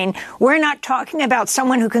prisons. I mean, we're not talking about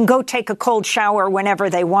someone who can go take a cold shower whenever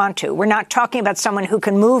they want to. We're not talking about someone who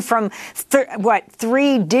can move from,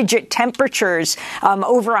 3-digit temperatures,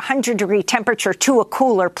 over 100-degree temperature to a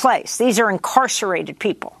cooler place. These are incarcerated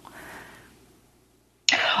people.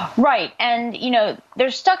 Right. And,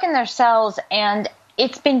 they're stuck in their cells, and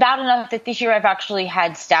it's been bad enough that this year I've actually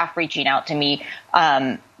had staff reaching out to me,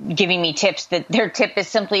 giving me tips that their tip is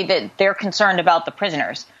simply that they're concerned about the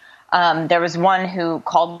prisoners. There was one who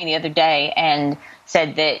called me the other day and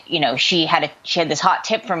said that, she had this hot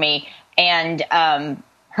tip for me, and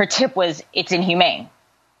her tip was, it's inhumane.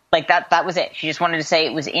 Like that was it. She just wanted to say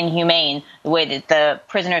it was inhumane the way that the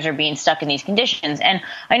prisoners are being stuck in these conditions. And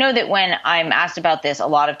I know that when I'm asked about this, a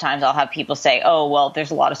lot of times I'll have people say, oh, well,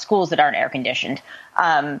 there's a lot of schools that aren't air conditioned.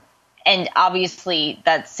 And obviously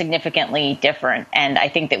that's significantly different. And I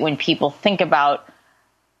think that when people think about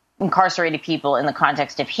incarcerated people in the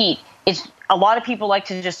context of heat, it's a lot of people like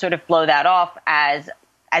to just sort of blow that off as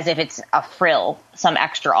if it's a frill, some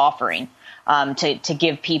extra offering. To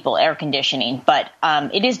give people air conditioning. But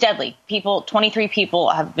it is deadly. 23 people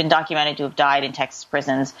have been documented to have died in Texas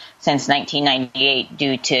prisons since 1998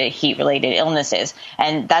 due to heat-related illnesses.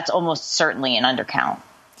 And that's almost certainly an undercount.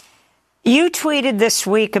 You tweeted this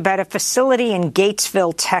week about a facility in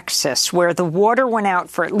Gatesville, Texas, where the water went out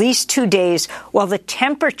for at least 2 days while the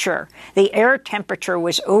air temperature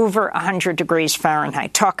was over 100 degrees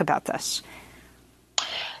Fahrenheit. Talk about this.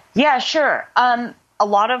 Yeah, sure. A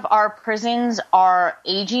lot of our prisons are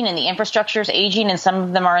aging and the infrastructure is aging, and some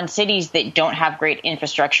of them are in cities that don't have great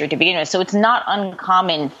infrastructure to begin with. So it's not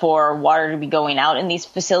uncommon for water to be going out in these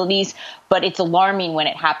facilities, but it's alarming when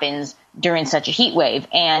it happens during such a heat wave.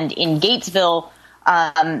 And in Gatesville,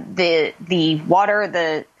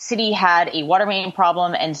 the city had a water main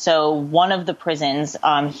problem, and so one of the prisons,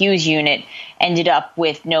 Hughes Unit, ended up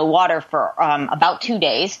with no water for about 2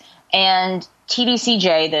 days. And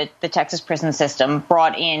TDCJ, the Texas prison system,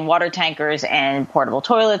 brought in water tankers and portable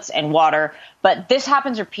toilets and water. But this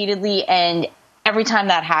happens repeatedly, and every time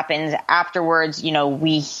that happens, afterwards,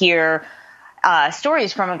 we hear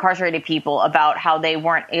stories from incarcerated people about how they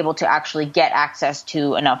weren't able to actually get access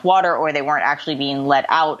to enough water, or they weren't actually being let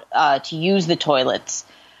out to use the toilets.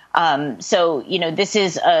 So, this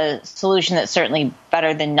is a solution that's certainly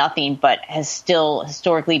better than nothing, but has still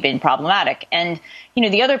historically been problematic. And,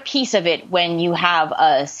 the other piece of it when you have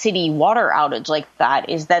a city water outage like that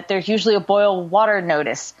is that there's usually a boil water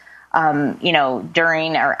notice,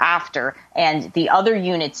 during or after. And the other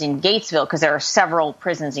units in Gatesville, because there are several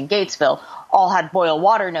prisons in Gatesville, all had boil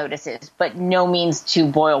water notices, but no means to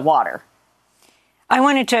boil water. I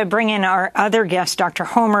wanted to bring in our other guest, Dr.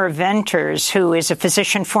 Homer Venters, who is a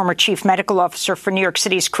physician, former chief medical officer for New York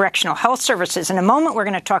City's Correctional Health Services. In a moment, we're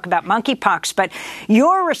going to talk about monkeypox, but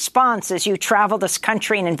your response as you travel this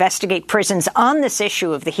country and investigate prisons on this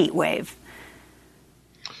issue of the heat wave.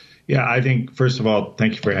 Yeah, I think, first of all,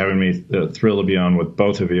 thank you for having me. Thrilled to be on with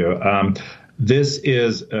both of you. This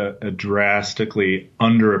is a drastically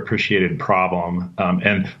underappreciated problem.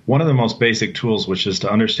 And one of the most basic tools, which is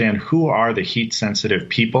to understand who are the heat-sensitive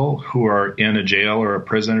people who are in a jail or a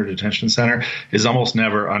prison or detention center, is almost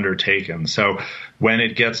never undertaken. So when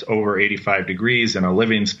it gets over 85 degrees in a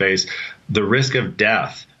living space, the risk of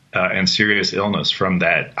death and serious illness from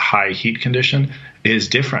that high heat condition is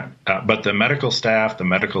different. But the medical staff, the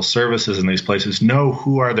medical services in these places know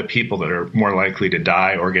who are the people that are more likely to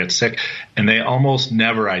die or get sick, and they almost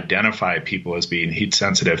never identify people as being heat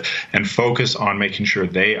sensitive and focus on making sure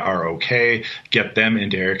they are okay, get them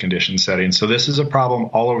into air-conditioned settings. So this is a problem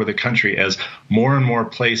all over the country as more and more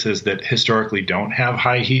places that historically don't have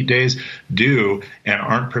high heat days do and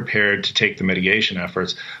aren't prepared to take the mitigation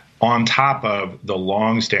efforts, on top of the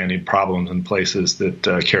long-standing problems in places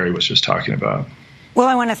that Carrie was just talking about. Well,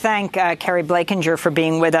 I want to thank Carrie Blakinger for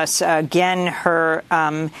being with us. Again, her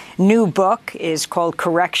new book is called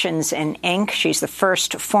Corrections in Ink. She's the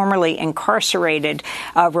first formerly incarcerated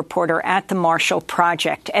reporter at the Marshall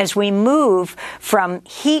Project. As we move from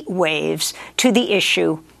heat waves to the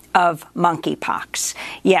issue of monkeypox.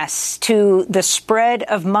 Yes, to the spread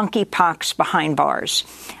of monkeypox behind bars.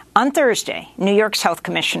 On Thursday, New York's health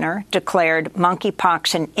commissioner declared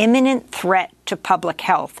monkeypox an imminent threat to public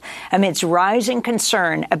health amidst rising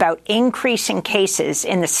concern about increasing cases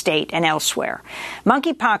in the state and elsewhere.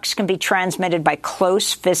 Monkeypox can be transmitted by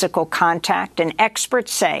close physical contact, and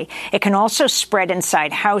experts say it can also spread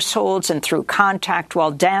inside households and through contact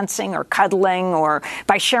while dancing or cuddling or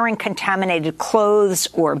by sharing contaminated clothes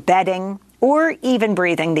or bedding, or even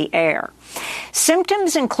breathing the air.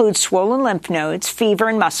 Symptoms include swollen lymph nodes, fever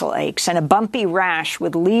and muscle aches, and a bumpy rash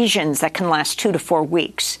with lesions that can last 2 to 4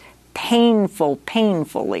 weeks. Painful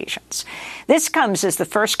lesions. This comes as the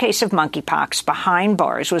first case of monkeypox behind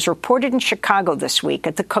bars was reported in Chicago this week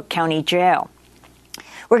at the Cook County Jail.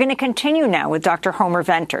 We're going to continue now with Dr. Homer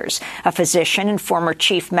Venters, a physician and former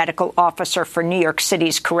chief medical officer for New York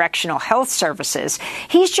City's Correctional Health Services.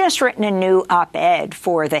 He's just written a new op-ed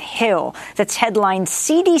for The Hill that's headlined,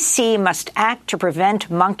 CDC Must Act to Prevent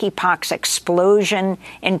Monkeypox Explosion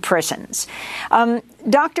in Prisons.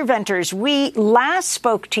 Dr. Venters, we last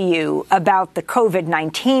spoke to you about the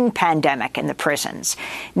COVID-19 pandemic in the prisons.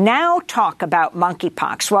 Now talk about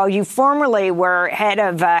monkeypox. While you formerly were head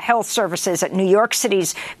of health services at New York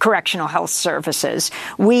City's Correctional Health Services,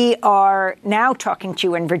 we are now talking to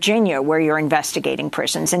you in Virginia, where you're investigating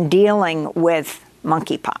prisons and dealing with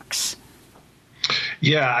monkeypox.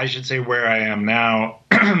 Yeah, I should say where I am now,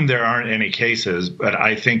 there aren't any cases, but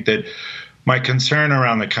I think that my concern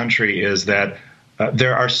around the country is that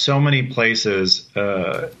there are so many places,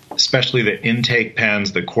 especially the intake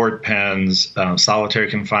pens, the court pens, solitary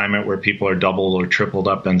confinement where people are doubled or tripled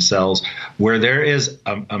up in cells, where there is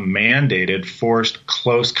a mandated forced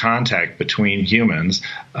close contact between humans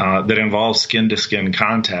that involves skin-to-skin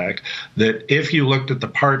contact, that if you looked at the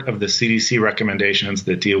part of the CDC recommendations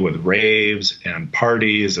that deal with raves and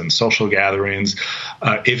parties and social gatherings,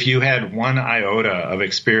 if you had one iota of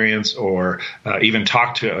experience or even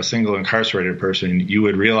talked to a single incarcerated person, you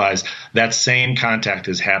would realize that same contact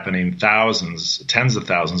is happening thousands, tens of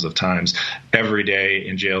thousands of times every day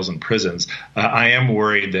in jails and prisons. I am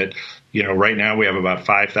worried that, right now we have about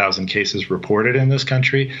 5,000 cases reported in this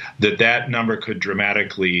country, that number could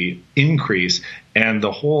dramatically increase, and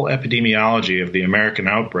the whole epidemiology of the American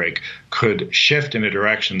outbreak could shift in a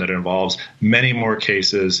direction that involves many more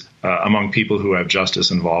cases among people who have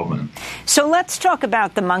justice involvement. So let's talk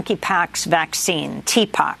about the monkeypox vaccine,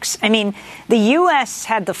 TPOXX. I mean, the U.S.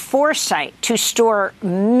 had the foresight to store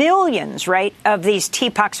millions, right, of these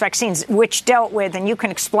TPOXX vaccines, which dealt with, and you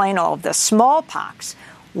can explain all of this, smallpox.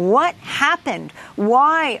 What happened?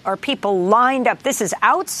 Why are people lined up? This is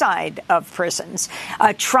outside of prisons,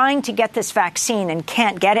 trying to get this vaccine and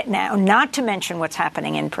can't get it now, not to mention what's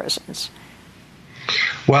happening in prisons.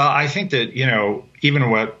 Well, I think that, even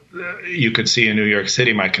what you could see in New York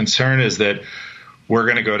City, my concern is that we're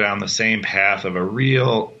going to go down the same path of a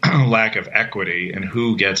real lack of equity in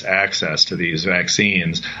who gets access to these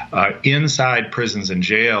vaccines. Inside prisons and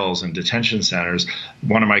jails and detention centers,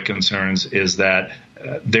 one of my concerns is that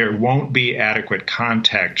there won't be adequate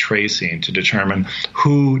contact tracing to determine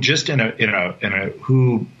who, just in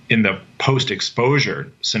the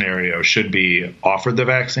post-exposure scenario, should be offered the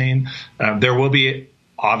vaccine. There will be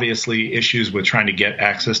obviously issues with trying to get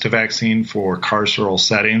access to vaccine for carceral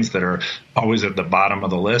settings that are always at the bottom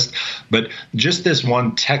of the list. But just this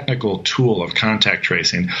one technical tool of contact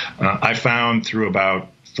tracing, I found through about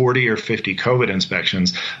 40 or 50 COVID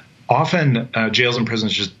inspections, often jails and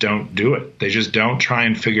prisons just don't do it. They just don't try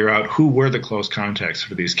and figure out who were the close contacts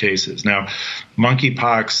for these cases. Now,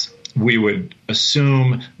 monkeypox, we would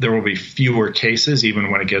assume there will be fewer cases even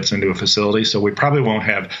when it gets into a facility. So we probably won't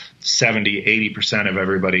have 70, 80% of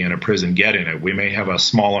everybody in a prison getting it. We may have a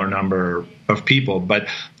smaller number of people, but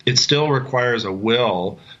it still requires a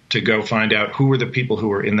will to go find out who were the people who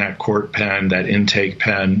were in that court pen, that intake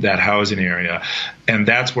pen, that housing area. And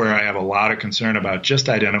that's where I have a lot of concern about just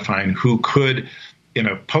identifying who could in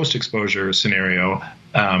a post-exposure scenario,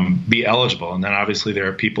 be eligible. And then obviously there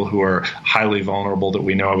are people who are highly vulnerable that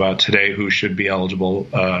we know about today who should be eligible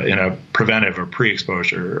in a preventive or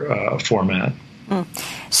pre-exposure format.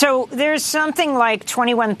 So there's something like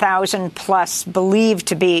 21,000 plus believed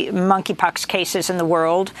to be monkeypox cases in the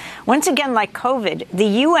world. Once again, like COVID, the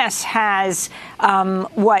U.S. has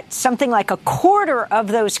something like a quarter of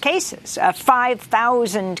those cases,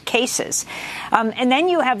 5,000 cases. And then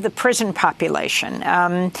you have the prison population.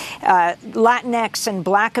 Latinx and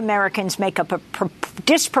Black Americans make up a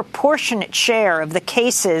disproportionate share of the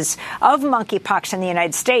cases of monkeypox in the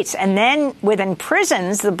United States. And then within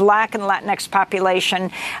prisons, the Black and Latinx population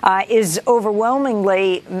is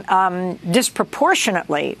overwhelmingly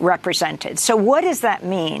disproportionately represented. So what does that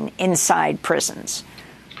mean inside prisons?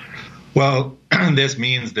 Well, this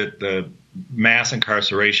means that the mass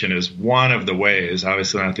incarceration is one of the ways,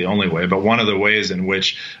 obviously not the only way, but one of the ways in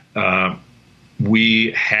which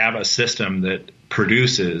we have a system that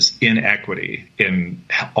produces inequity in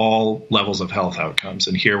all levels of health outcomes.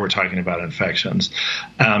 And here we're talking about infections.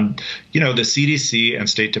 The CDC and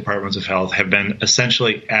state departments of health have been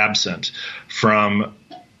essentially absent from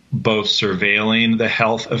both surveilling the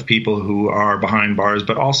health of people who are behind bars,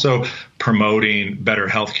 but also promoting better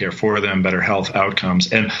health care for them, better health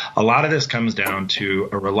outcomes. And a lot of this comes down to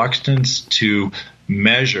a reluctance to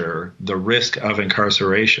measure the risk of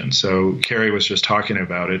incarceration. So Carrie was just talking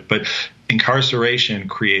about it, but incarceration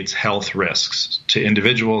creates health risks to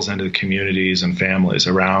individuals and to communities and families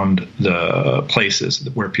around the places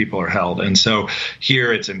where people are held. And so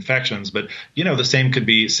here it's infections, but the same could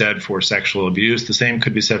be said for sexual abuse. The same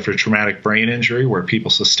could be said for traumatic brain injury, where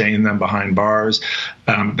people sustain them behind bars.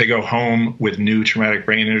 They go home with new traumatic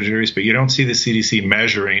brain injuries, but you don't see the CDC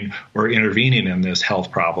measuring or intervening in this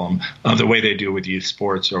health problem the way they do with youth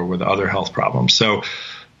sports or with other health problems. So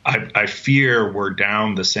I fear we're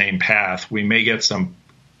down the same path. We may get some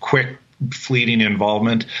quick, fleeting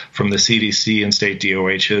involvement from the CDC and state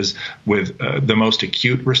DOHs with the most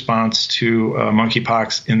acute response to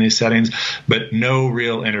monkeypox in these settings, but no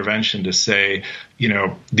real intervention to say,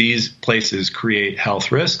 these places create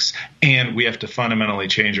health risks, and we have to fundamentally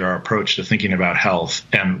change our approach to thinking about health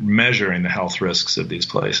and measuring the health risks of these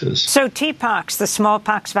places. So TPOXX, the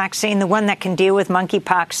smallpox vaccine, the one that can deal with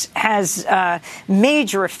monkeypox, has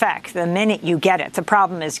major effect the minute you get it. The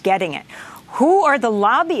problem is getting it. Who are the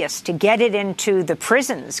lobbyists to get it into the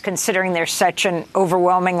prisons, considering there's such an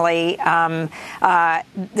overwhelmingly,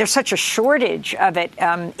 there's such a shortage of it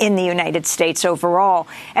in the United States overall?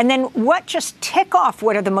 And then what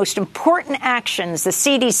are the most important actions the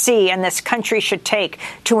CDC and this country should take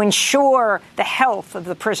to ensure the health of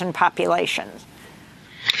the prison population?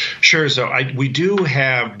 Sure. So we do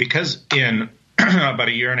have, because in about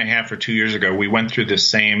a year and a half or 2 years ago, we went through this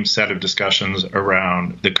same set of discussions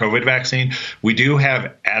around the COVID vaccine. We do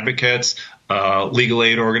have advocates, legal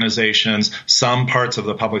aid organizations, some parts of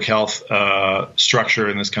the public health structure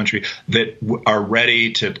in this country that are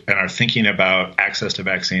ready to and are thinking about access to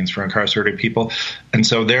vaccines for incarcerated people. And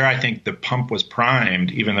so there, I think the pump was primed,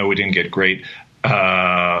 even though we didn't get great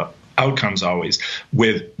outcomes always,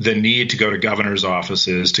 with the need to go to governor's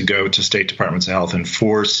offices, to go to state departments of health and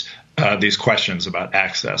force these questions about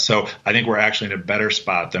access. So I think we're actually in a better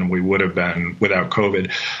spot than we would have been without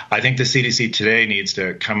COVID. I think the CDC today needs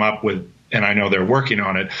to come up with, and I know they're working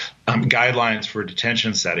on it, guidelines for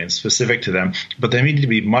detention settings specific to them, but they need to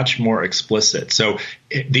be much more explicit. So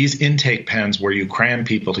these intake pens where you cram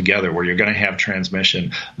people together, where you're going to have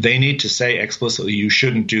transmission, they need to say explicitly, you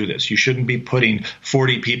shouldn't do this. You shouldn't be putting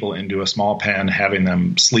 40 people into a small pen, having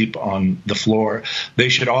them sleep on the floor. They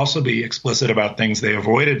should also be explicit about things they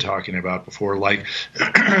avoided talking about before, like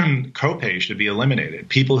copay should be eliminated.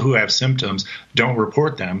 People who have symptoms don't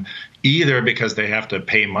report them, either because they have to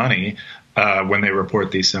pay money when they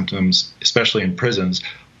report these symptoms, especially in prisons,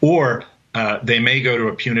 or they may go to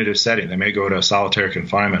a punitive setting. They may go to solitary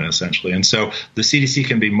confinement, essentially. And so the CDC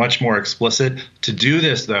can be much more explicit. To do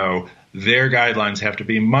this, though, their guidelines have to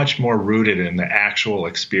be much more rooted in the actual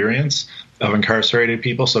experience of incarcerated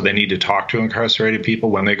people. So they need to talk to incarcerated people.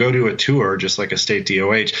 When they go to a tour, just like a state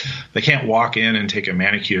DOH, they can't walk in and take a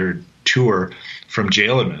manicured tour from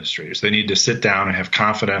jail administrators. They need to sit down and have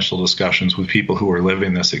confidential discussions with people who are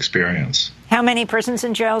living this experience. How many prisons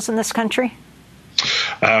and jails in this country?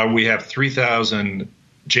 We have 3,000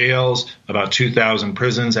 jails, about 2,000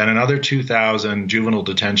 prisons, and another 2,000 juvenile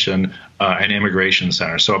detention and immigration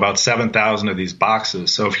centers. So about 7,000 of these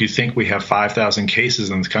boxes. So if you think we have 5,000 cases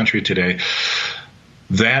in this country today,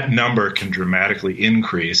 that number can dramatically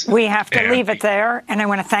increase. We have to leave it there. And I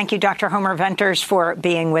want to thank you, Dr. Homer Venters, for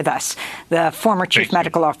being with us, the former Chief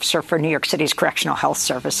Medical Officer for New York City's Correctional Health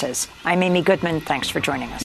Services. I'm Amy Goodman. Thanks for joining us.